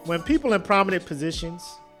 When people in prominent positions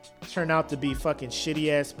turn out to be fucking shitty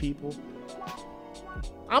ass people,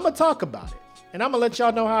 I'm gonna talk about it. And I'm gonna let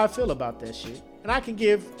y'all know how I feel about that shit. And I can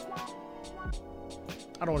give,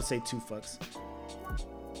 I don't want to say two fucks.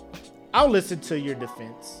 I'll listen to your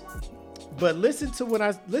defense. But listen to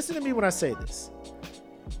me when I say this.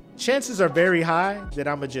 Chances are very high that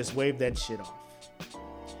I'm gonna just wave that shit off.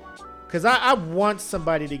 Because I want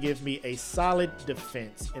somebody to give me a solid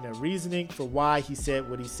defense and a reasoning for why he said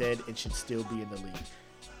what he said and should still be in the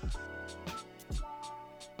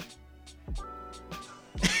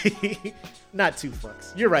league. Not two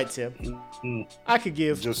fucks. You're right, Tim. I could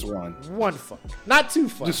give just one fuck. Not two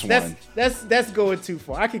fucks. Just one. That's going too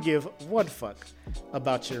far. I could give one fuck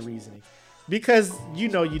about your reasoning. Because you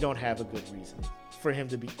know you don't have a good reasoning for him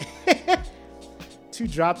to be 2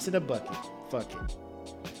 drops in a bucket. Fuck it.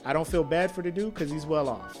 I don't feel bad for the dude because he's well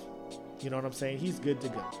off. You know what I'm saying? He's good to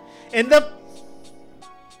go. And let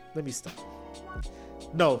me stop.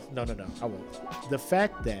 No, I won't. The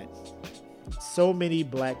fact that so many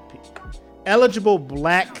eligible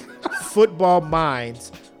black football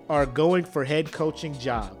minds are going for head coaching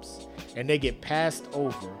jobs and they get passed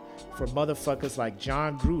over for motherfuckers like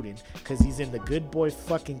John Gruden because he's in the good boy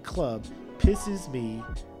fucking club pisses me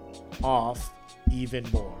off even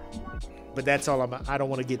more. But that's all I don't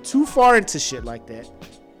want to get too far into shit like that.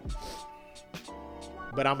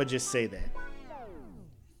 But I'm going to just say that.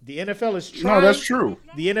 The NFL is trying. No, that's true.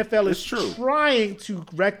 The NFL is true. trying to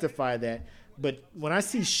rectify that. But when I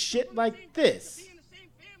see shit like this,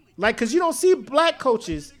 like, because you don't see black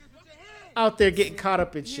coaches out there getting caught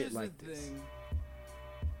up in shit like this.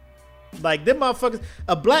 Like, them motherfuckers,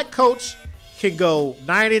 a black coach can go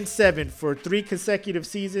 9-7 for 3 consecutive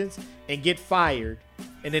seasons and get fired.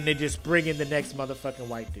 And then they just bring in the next motherfucking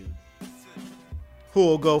white dude who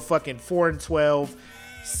will go fucking 4-12,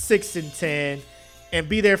 6-10, and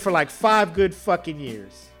be there for like 5 good fucking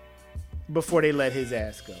years before they let his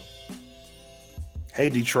ass go. Hey,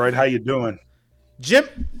 Detroit, how you doing? Jim?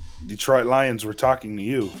 Detroit Lions, we're talking to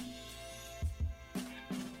you.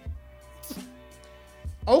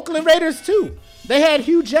 Oakland Raiders too. They had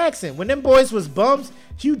Hugh Jackson. When them boys was bums,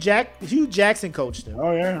 Hugh Jackson coached them.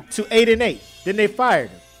 Oh, yeah. To 8-8. Then they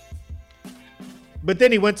fired him. But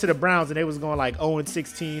then he went to the Browns and they was going like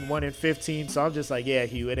 0-16, 1-15. So I'm just like, yeah,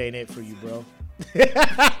 Hugh, it ain't it for you, bro.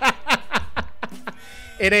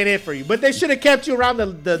 It ain't it for you. But they should have kept you around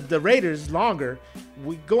the Raiders longer.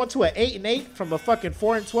 We going to an 8-8 from a fucking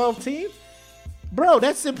 4-12 team? Bro,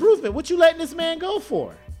 that's improvement. What you letting this man go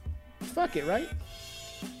for? Fuck it, right?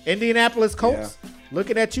 Indianapolis Colts,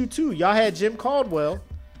 looking at you too. Y'all had Jim Caldwell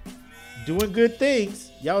doing good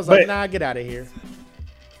things. Y'all was like, nah, get out of here.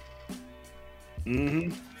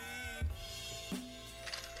 Mm-hmm.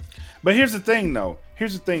 But here's the thing, though.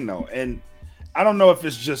 And I don't know if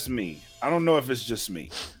it's just me.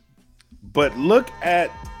 But look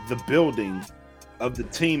at the building of the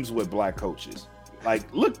teams with black coaches.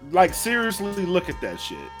 Seriously, look at that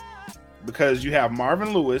shit. Because you have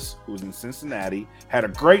Marvin Lewis, who's in Cincinnati, had a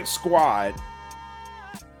great squad,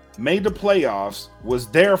 made the playoffs, was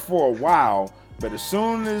there for a while, but as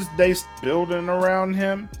soon as they building around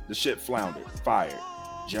him, the shit floundered, fired.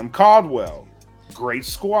 Jim Caldwell, great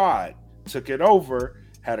squad, took it over,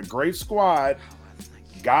 had a great squad,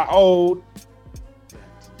 got old,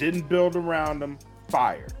 didn't build around him,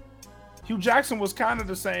 fired. Hugh Jackson was kind of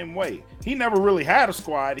the same way. He never really had a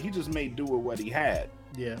squad. He just made do with what he had.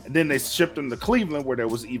 Yeah. And then they shipped him to Cleveland where there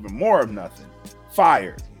was even more of nothing.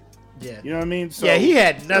 Fired. Yeah. You know what I mean? So yeah, he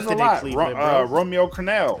had nothing in Cleveland, bro. Romeo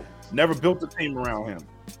Crennel never built a team around him.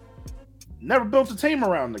 Never built a team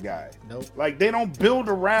around the guy. Nope. Like they don't build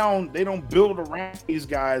around these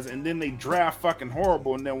guys and then they draft fucking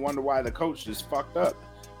horrible and then wonder why the coach is fucked up.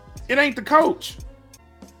 It ain't the coach.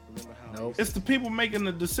 Nope. It's the people making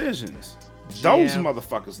the decisions. GM, Those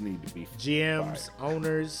motherfuckers need to be GMs, fired.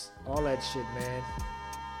 owners, all that shit, man.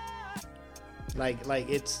 Like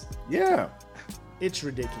it's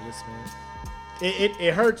ridiculous, man.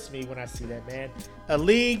 It hurts me when I see that, man. A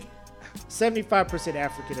league 75%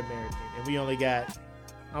 African American, and we only got,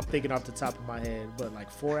 I'm thinking off the top of my head, but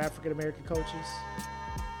like 4 African American coaches.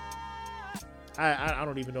 I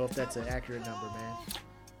don't even know if that's an accurate number, man.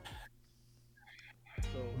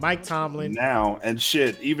 Mike Tomlin now and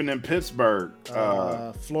shit, even in Pittsburgh,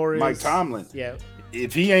 Flores, Mike Tomlin. Yeah,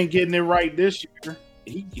 if he ain't getting it right this year,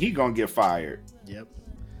 he gonna get fired. Yep.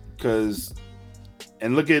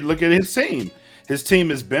 And look at his team. His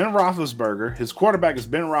team is Ben Roethlisberger. His quarterback is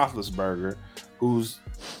Ben Roethlisberger, who's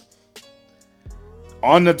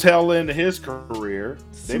on the tail end of his career.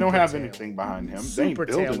 They don't have anything behind him. They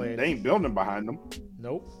ain't building behind him.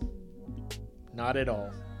 Nope. Not at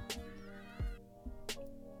all.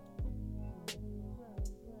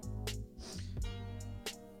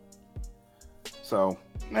 So,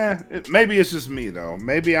 maybe it's just me though.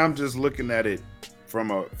 Maybe I'm just looking at it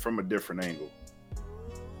from a different angle.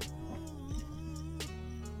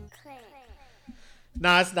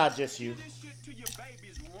 Nah, it's not just you.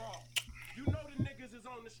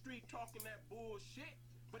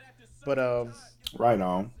 But right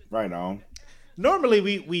on. Normally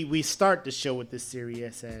we start the show with this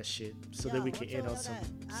serious ass shit so that we can end on some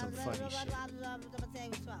funny shit.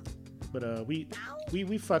 But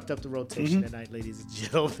we fucked up the rotation tonight, ladies and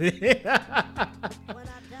gentlemen.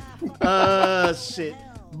 Shit.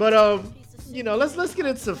 But let's get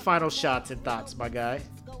into some final shots and thoughts, my guy.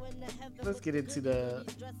 Let's get into the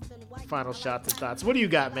final shots and thoughts. What do you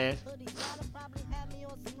got, man?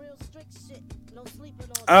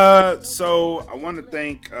 So I want to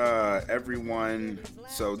thank everyone.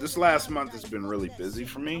 So this last month has been really busy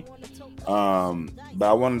for me. But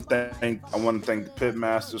I want to thank the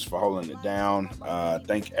Pitmasters for holding it down.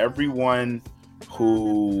 Thank everyone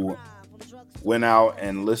who went out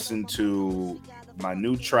and listened to my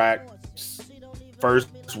new track.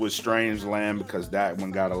 First was Strange Land because that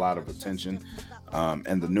one got a lot of attention.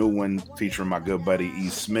 And the new one featuring my good buddy E.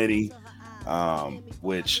 Smitty,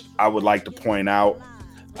 which I would like to point out.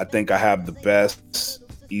 I think I have the best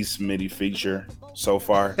E. Smitty feature so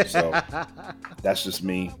far. So that's just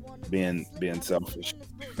me being selfish.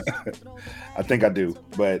 I think I do.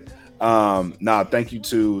 But thank you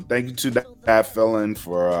to that feeling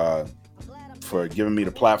for giving me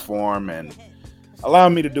the platform and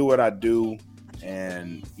allowing me to do what I do.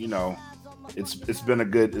 And it's been a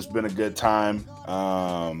good time.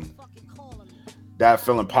 That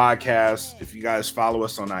Feeling Podcast. If you guys follow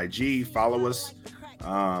us on IG, follow us.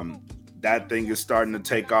 That thing is starting to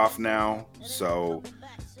take off now, so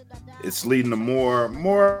it's leading to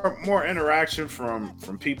more interaction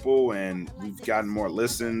from people, and we've gotten more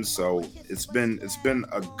listens. So it's been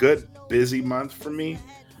a good busy month for me,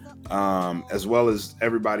 as well as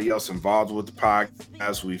everybody else involved with the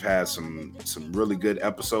podcast. We've had some really good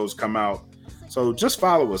episodes come out, so just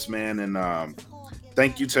follow us, man. And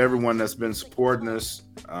thank you to everyone that's been supporting us.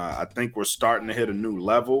 I think we're starting to hit a new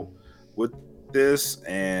level with this,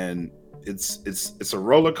 and it's a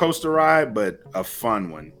roller coaster ride, but a fun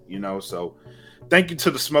one, so thank you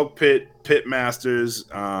to the Smoke Pit Masters,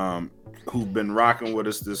 who've been rocking with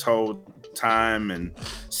us this whole time and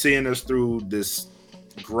seeing us through this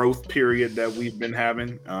growth period that we've been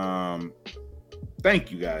having.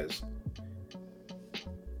 Thank you guys.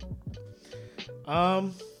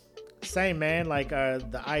 Same, man. Like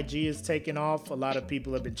the IG is taking off. A lot of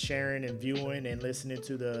people have been sharing and viewing and listening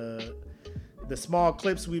to the the small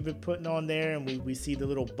clips we've been putting on there, and we see the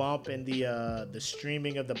little bump in the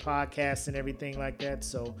streaming of the podcast and everything like that.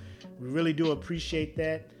 So we really do appreciate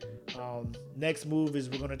that. Next move is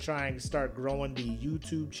we're going to try and start growing the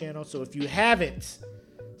YouTube channel. So if you haven't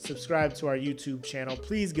subscribed to our YouTube channel,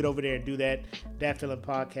 please get over there and do that. Dat Feeling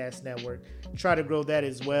Podcast Network. Try to grow that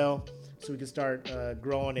as well, so we can start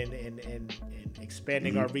growing and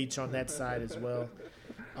expanding our reach on that side as well.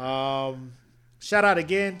 Shout out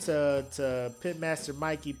again to Pitmaster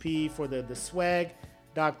Mikey P for the swag.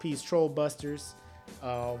 Doc P's Troll Busters.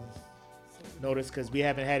 Notice because we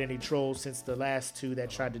haven't had any trolls since the last two that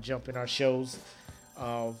tried to jump in our shows.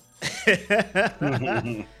 But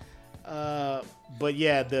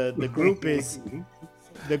yeah, the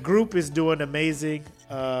group is doing amazing.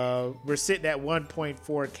 We're sitting at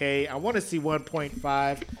 1.4K. I want to see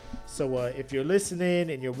 1.5. So if you're listening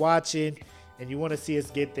and you're watching and you want to see us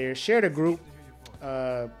get there, share the group.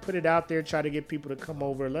 Put it out there. Try to get people to come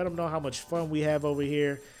over. Let them know how much fun we have over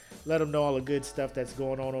here. Let them know all the good stuff that's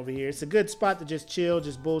going on over here. It's a good spot to just chill,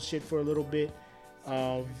 just bullshit for a little bit.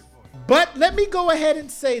 But let me go ahead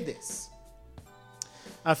and say this.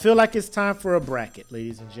 I feel like it's time for a bracket,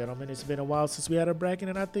 ladies and gentlemen. It's been a while since we had a bracket,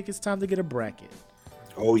 and I think it's time to get a bracket.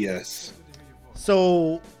 Oh, yes.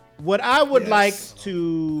 So what I would like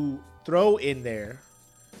to throw in there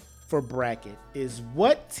for bracket is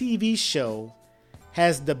what TV show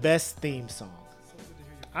has the best theme song?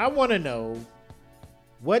 I want to know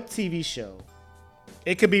what TV show.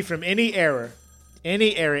 It could be from any era,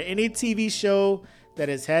 any TV show that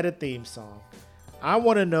has had a theme song. I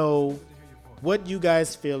want to know what you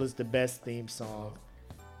guys feel is the best theme song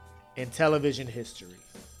in television history.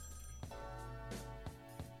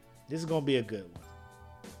 This is going to be a good one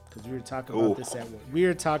because we were talking about this at work. We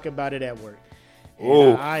were talking about it at work.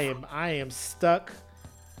 And I am stuck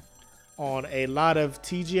on a lot of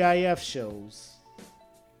TGIF shows.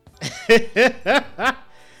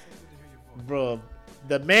 Bro,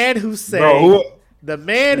 the man who sang, all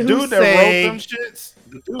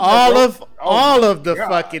of the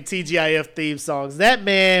fucking TGIF theme songs. That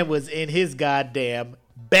man was in his goddamn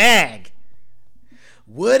bag.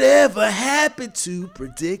 Whatever happened to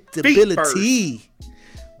predictability?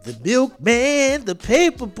 The milkman, the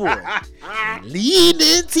paperboy,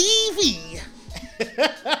 leading TV. In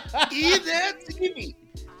that TV.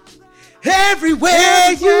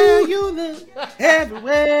 Everywhere you look,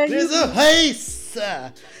 everywhere there's a place.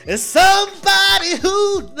 There's somebody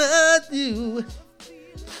who loves you.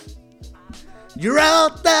 You're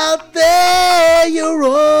out there, you're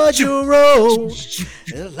on your own.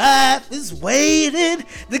 And life is waiting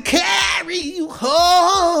to carry you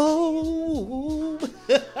home.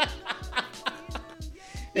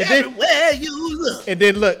 Everywhere you look. And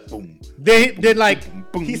then look, boom. Then like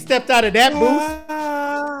he stepped out of that booth.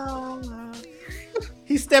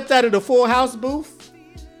 He stepped out of the Full House booth,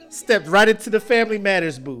 stepped right into the Family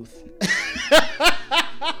Matters booth.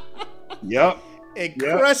 Yep. And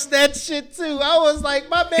crushed that shit too. I was like,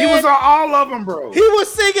 my man. He was on all of them, bro. He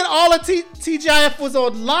was singing all of TGIF was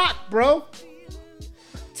on lock, bro.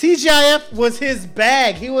 TGIF was his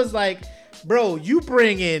bag. He was like, bro, you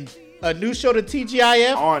bring in a new show to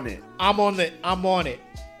TGIF. On it. I'm on it.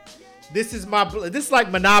 This is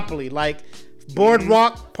like Monopoly, like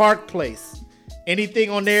Boardwalk Park Place. Anything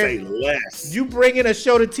on there? Say less. You bring in a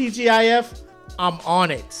show to TGIF, I'm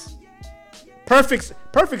on it. Perfect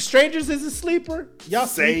Strangers is a sleeper. Y'all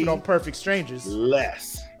sleeping on Perfect Strangers.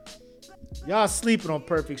 Less. Y'all sleeping on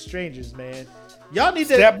Perfect Strangers, man. Y'all need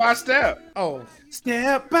Step by step. Oh.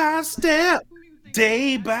 Step by step.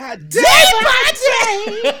 Day by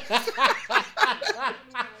day.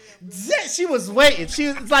 She was waiting. She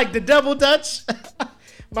was like the double dutch.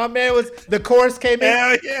 My man the chorus came in.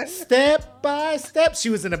 Hell yeah. Step by step. She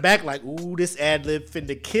was in the back like, ooh, this ad lib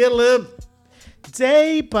finna kill him.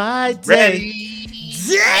 Day by day. Ready.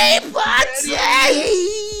 Day by day.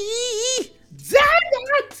 Day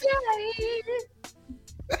by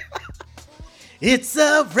day. It's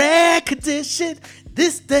a rare condition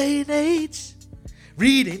this day and age.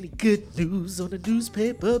 Read any good news on the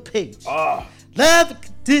newspaper page. Love the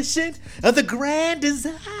condition of the grand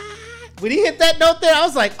design. When he hit that note there, I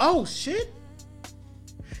was like, oh, shit.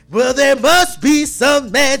 Well, there must be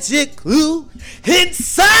some magic clue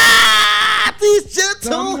inside these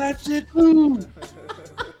gentle... Some magic clue.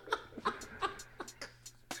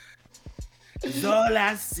 'Cause all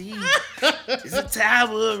I see is a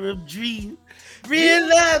tower of dreams. Real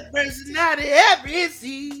love, personality, every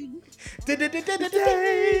scene.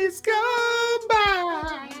 Days go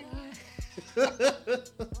by.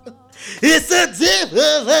 It's a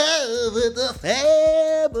different love with the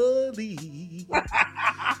family.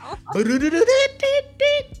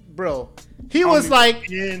 Bro, he was like,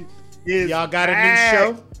 y'all got a new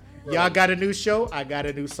show? Y'all got a new show? I got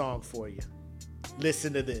a new song for you.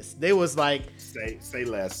 Listen to this. They was like, say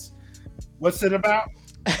less. What's it about?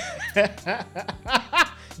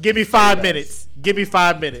 Give me 5 minutes. Give me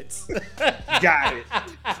 5 minutes. Got it.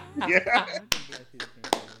 Yeah.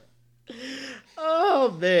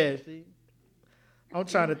 Oh man, I'm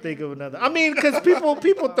trying to think of another. I mean, because people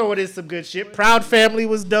throwing in some good shit. Proud Family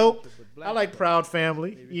was dope. I like Proud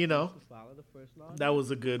Family. You know, that was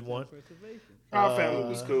a good one. Proud Family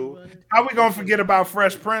was cool. How we gonna forget about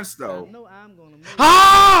Fresh Prince though?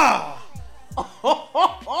 Ah!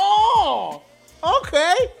 Oh,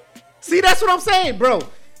 okay. See, that's what I'm saying, bro.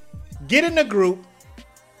 Get in the group.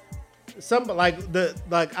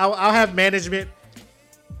 I'll have management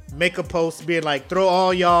make a post being like, throw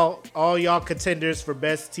all y'all contenders for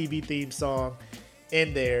best TV theme song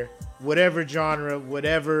in there, whatever genre,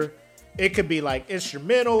 whatever. It could be like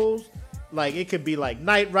instrumentals, like it could be like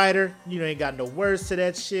Knight Rider. You know, ain't got no words to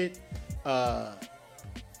that shit,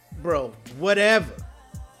 bro. Whatever.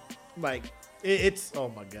 Like it's oh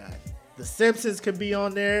my god, The Simpsons could be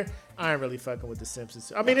on there. I ain't really fucking with The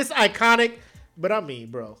Simpsons. I mean, it's iconic, but I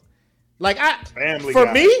mean, bro, like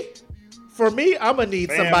For me, I'm gonna need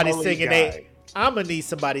somebody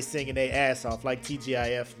singing their ass off like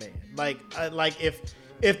TGIF, man. Like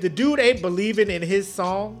if the dude ain't believing in his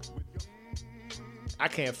song, I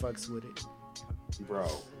can't fucks with it, bro.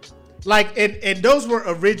 Like and those were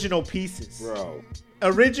original pieces, bro.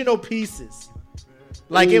 Original pieces.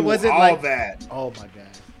 Like Ooh, it wasn't all like that. Oh my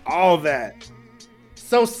god, all that.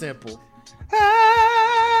 So simple.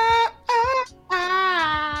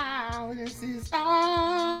 This is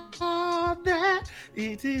all that.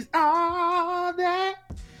 It is all that.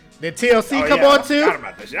 Then TLC come on too.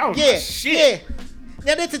 About that shit. That was my shit.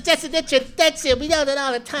 Now this is just an introduction. We know that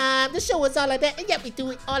all the time. The show is all like that, and yet we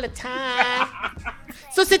do it all the time.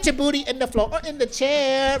 So sit your booty in the floor or in the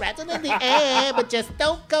chair, rather in the air, but just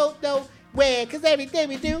don't go nowhere, cause everything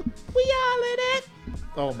we do, we all in it.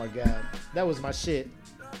 Oh my god, that was my shit.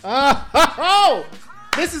 Oh,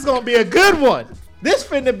 this is gonna be a good one. This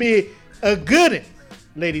finna be a good one,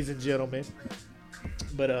 ladies and gentlemen.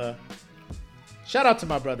 But shout out to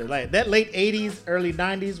my brother. Like that late 80s, early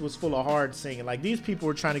 90s was full of hard singing. Like these people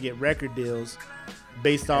were trying to get record deals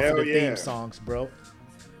based off of the theme songs, bro.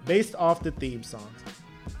 Based off the theme songs.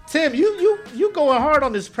 Tim, you going hard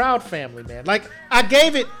on this Proud Family, man. Like I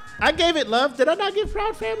gave it love. Did I not give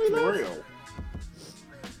Proud Family love? For real.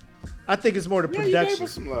 I think it's more the production. You gave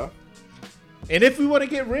us some love. And if we want to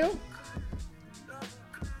get real,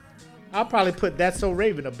 I'll probably put That's So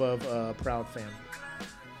Raven above Proud Family.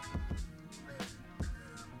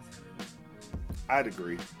 I'd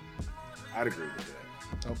agree with that.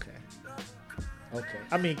 Okay.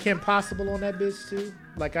 I mean, Kim Possible on that bitch too.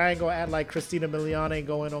 Like I ain't gonna act like Christina Milian ain't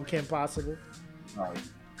going on Kim Possible. Right.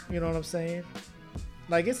 You know what I'm saying?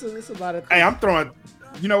 Like it's a lot of things. Hey, I'm throwing.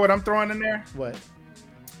 You know what I'm throwing in there? What?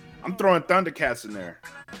 I'm throwing Thundercats in there.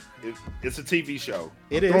 It's a TV show.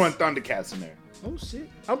 I'm throwing Thundercats in there. Oh shit!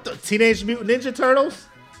 Teenage Mutant Ninja Turtles.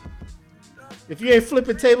 If you ain't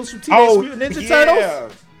flipping tables from Teenage Mutant Ninja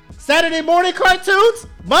Turtles, Saturday morning cartoons,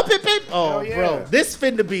 Muppet Baby. Oh, yeah. Bro, this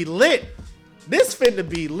finna be lit.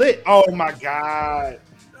 Oh my god.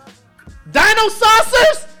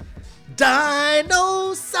 Dinosaurs.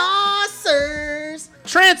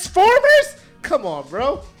 Transformers. Come on,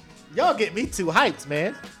 bro. Y'all get me too hyped,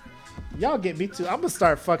 man. I'm gonna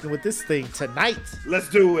start fucking with this thing tonight. Let's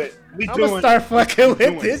do it. I'm gonna start fucking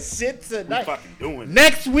with this shit tonight. We fucking doing it.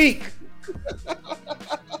 Next week.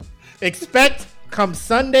 Expect come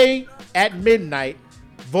Sunday at midnight,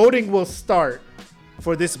 voting will start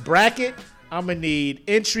for this bracket. I'm gonna need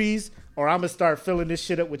entries, or I'm gonna start filling this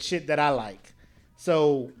shit up with shit that I like.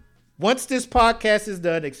 So once this podcast is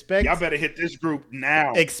done, expect y'all better hit this group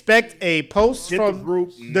now. Expect a post from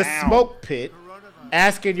the Smoke Pit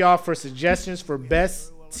asking y'all for suggestions for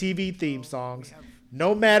best TV theme songs,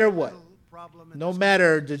 no matter what, no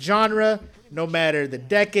matter the genre, no matter the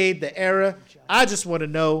decade, the era. I just want to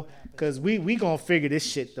know, because we gonna figure this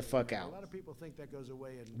shit the fuck out.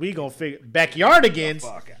 We gonna figure Backyardigans.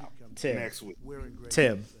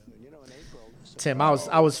 Tim, I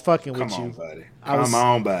was fucking with you. Buddy. Come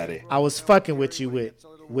on, buddy. I was fucking with you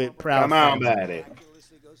with Proud Come on, Family. buddy.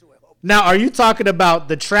 Now, are you talking about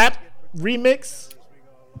the trap remix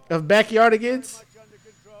of Backyardigans?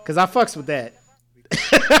 Because I fucks with that.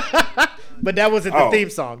 But that wasn't the theme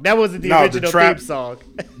song. That wasn't the original theme song.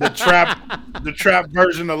 The trap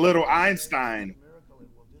version of Little Einstein.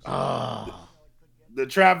 Oh. The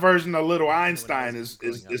trap version of Little Einstein is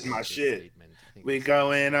my shit. We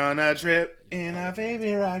going on a trip in our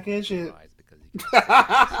favorite rocket ship.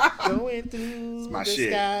 Going through my the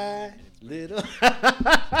shit. sky.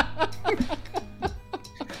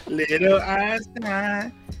 Little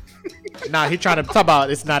Einstein. Nah, he trying to talk about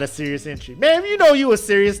it's not a serious entry. Man, you know you was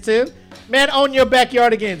serious, Tim. Man, own your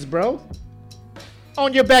backyardigans, bro.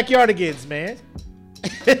 Own your backyardigans, man.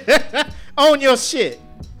 Own your shit.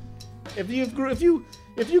 If you grew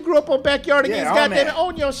up on backyardigans, goddamn,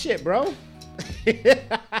 own your shit, bro.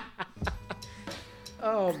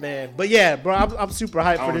 Oh man, but yeah, bro, I'm super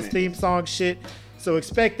hyped for this theme song shit. So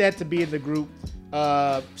expect that to be in the group.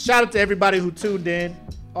 Shout out to everybody who tuned in,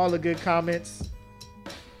 all the good comments,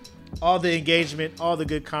 all the engagement, all the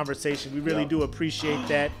good conversation. We really do appreciate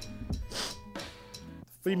that.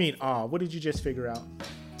 What do you mean? What did you just figure out?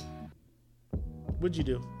 What'd you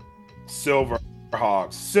do?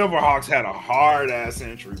 Silverhawks had a hard ass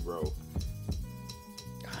entry, bro.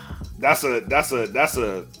 That's a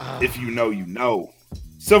if you know, you know.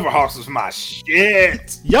 Silverhawks was my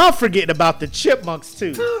shit. Y'all forgetting about the Chipmunks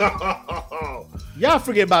too. Y'all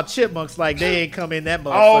forget about Chipmunks like they ain't come in that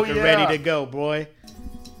motherfucker ready to go, boy.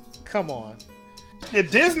 Come on. Yeah,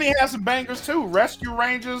 Disney has some bangers too. Rescue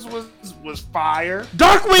Rangers was fire.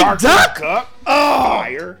 Darkwing Duck.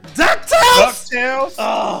 Fire. DuckTales.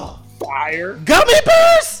 Fire. Gummy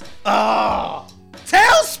Bears.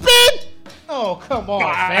 Tailspin. Oh, come on,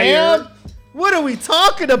 fam. What are we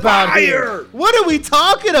talking about here? What are we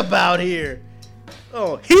talking about here?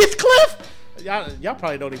 Oh, Heathcliff? Y'all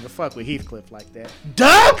probably don't even fuck with Heathcliff like that.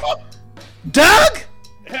 Doug?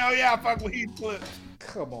 Hell yeah, I fuck with Heathcliff.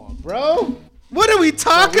 Come on, bro. What are we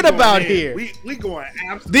talking about here? We going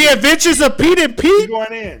absolutely. The Adventures of Pete and Pete? We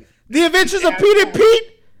going in. The Adventures of Pete and Pete?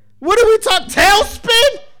 What are we talking?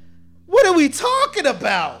 Tailspin? What are we talking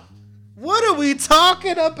about? What are we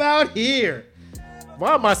talking about here?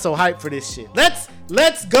 Why am I so hyped for this shit? Let's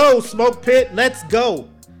go, Smoke Pit. Let's go.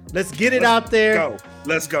 Let's get it out there.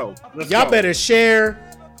 Let's go. Y'all better share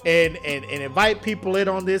and invite people in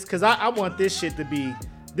on this, because I want this shit to be.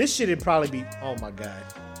 This shit would probably be. Oh my god.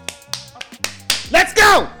 Let's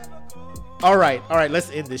go. All right. Let's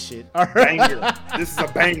end this shit. All right. Banger. This is a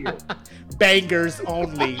banger. Bangers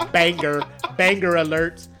only. Banger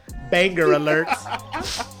alerts. Banger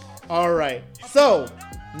alerts. All right. So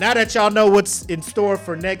now that y'all know what's in store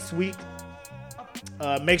for next week,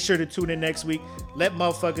 make sure to tune in next week. Let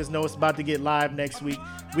motherfuckers know it's about to get live next week.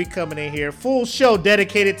 We coming in here. Full show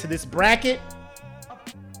dedicated to this bracket,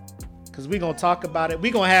 because we going to talk about it. We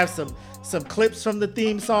going to have some clips from the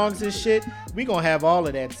theme songs and shit. We going to have all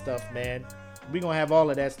of that stuff, man. We going to have all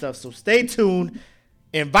of that stuff. So stay tuned.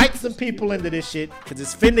 Invite some people into this shit, because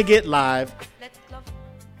it's finna get live.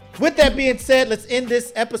 With that being said, let's end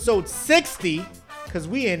this episode 60. Because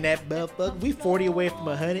we in that motherfucker. We 40 away from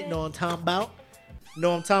 100. Know what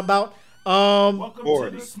I'm talking about?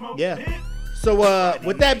 40. Yeah. So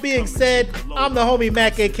with that being said, I'm the homie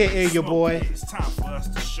Mac, aka your boy. It's time for us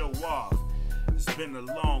to show off. It's been a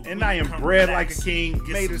long And week. I am Come bred relax, like a king, get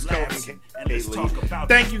made some his laughs, coat and let's talk about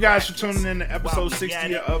Thank you guys for brackets. tuning in to episode While we 60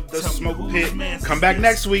 at it, of the tell me Smoke whose Pit. man's Come is back this?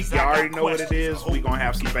 next week. I Y'all got already know what it questions. is. I We hope gonna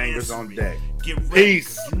have you some can bangers answer on it. deck. Get ready,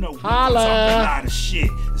 Peace. 'cause you know we Holla. talk a lot of shit.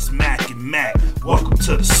 It's Mac and Mac. Welcome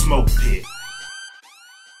to the Smoke Pit.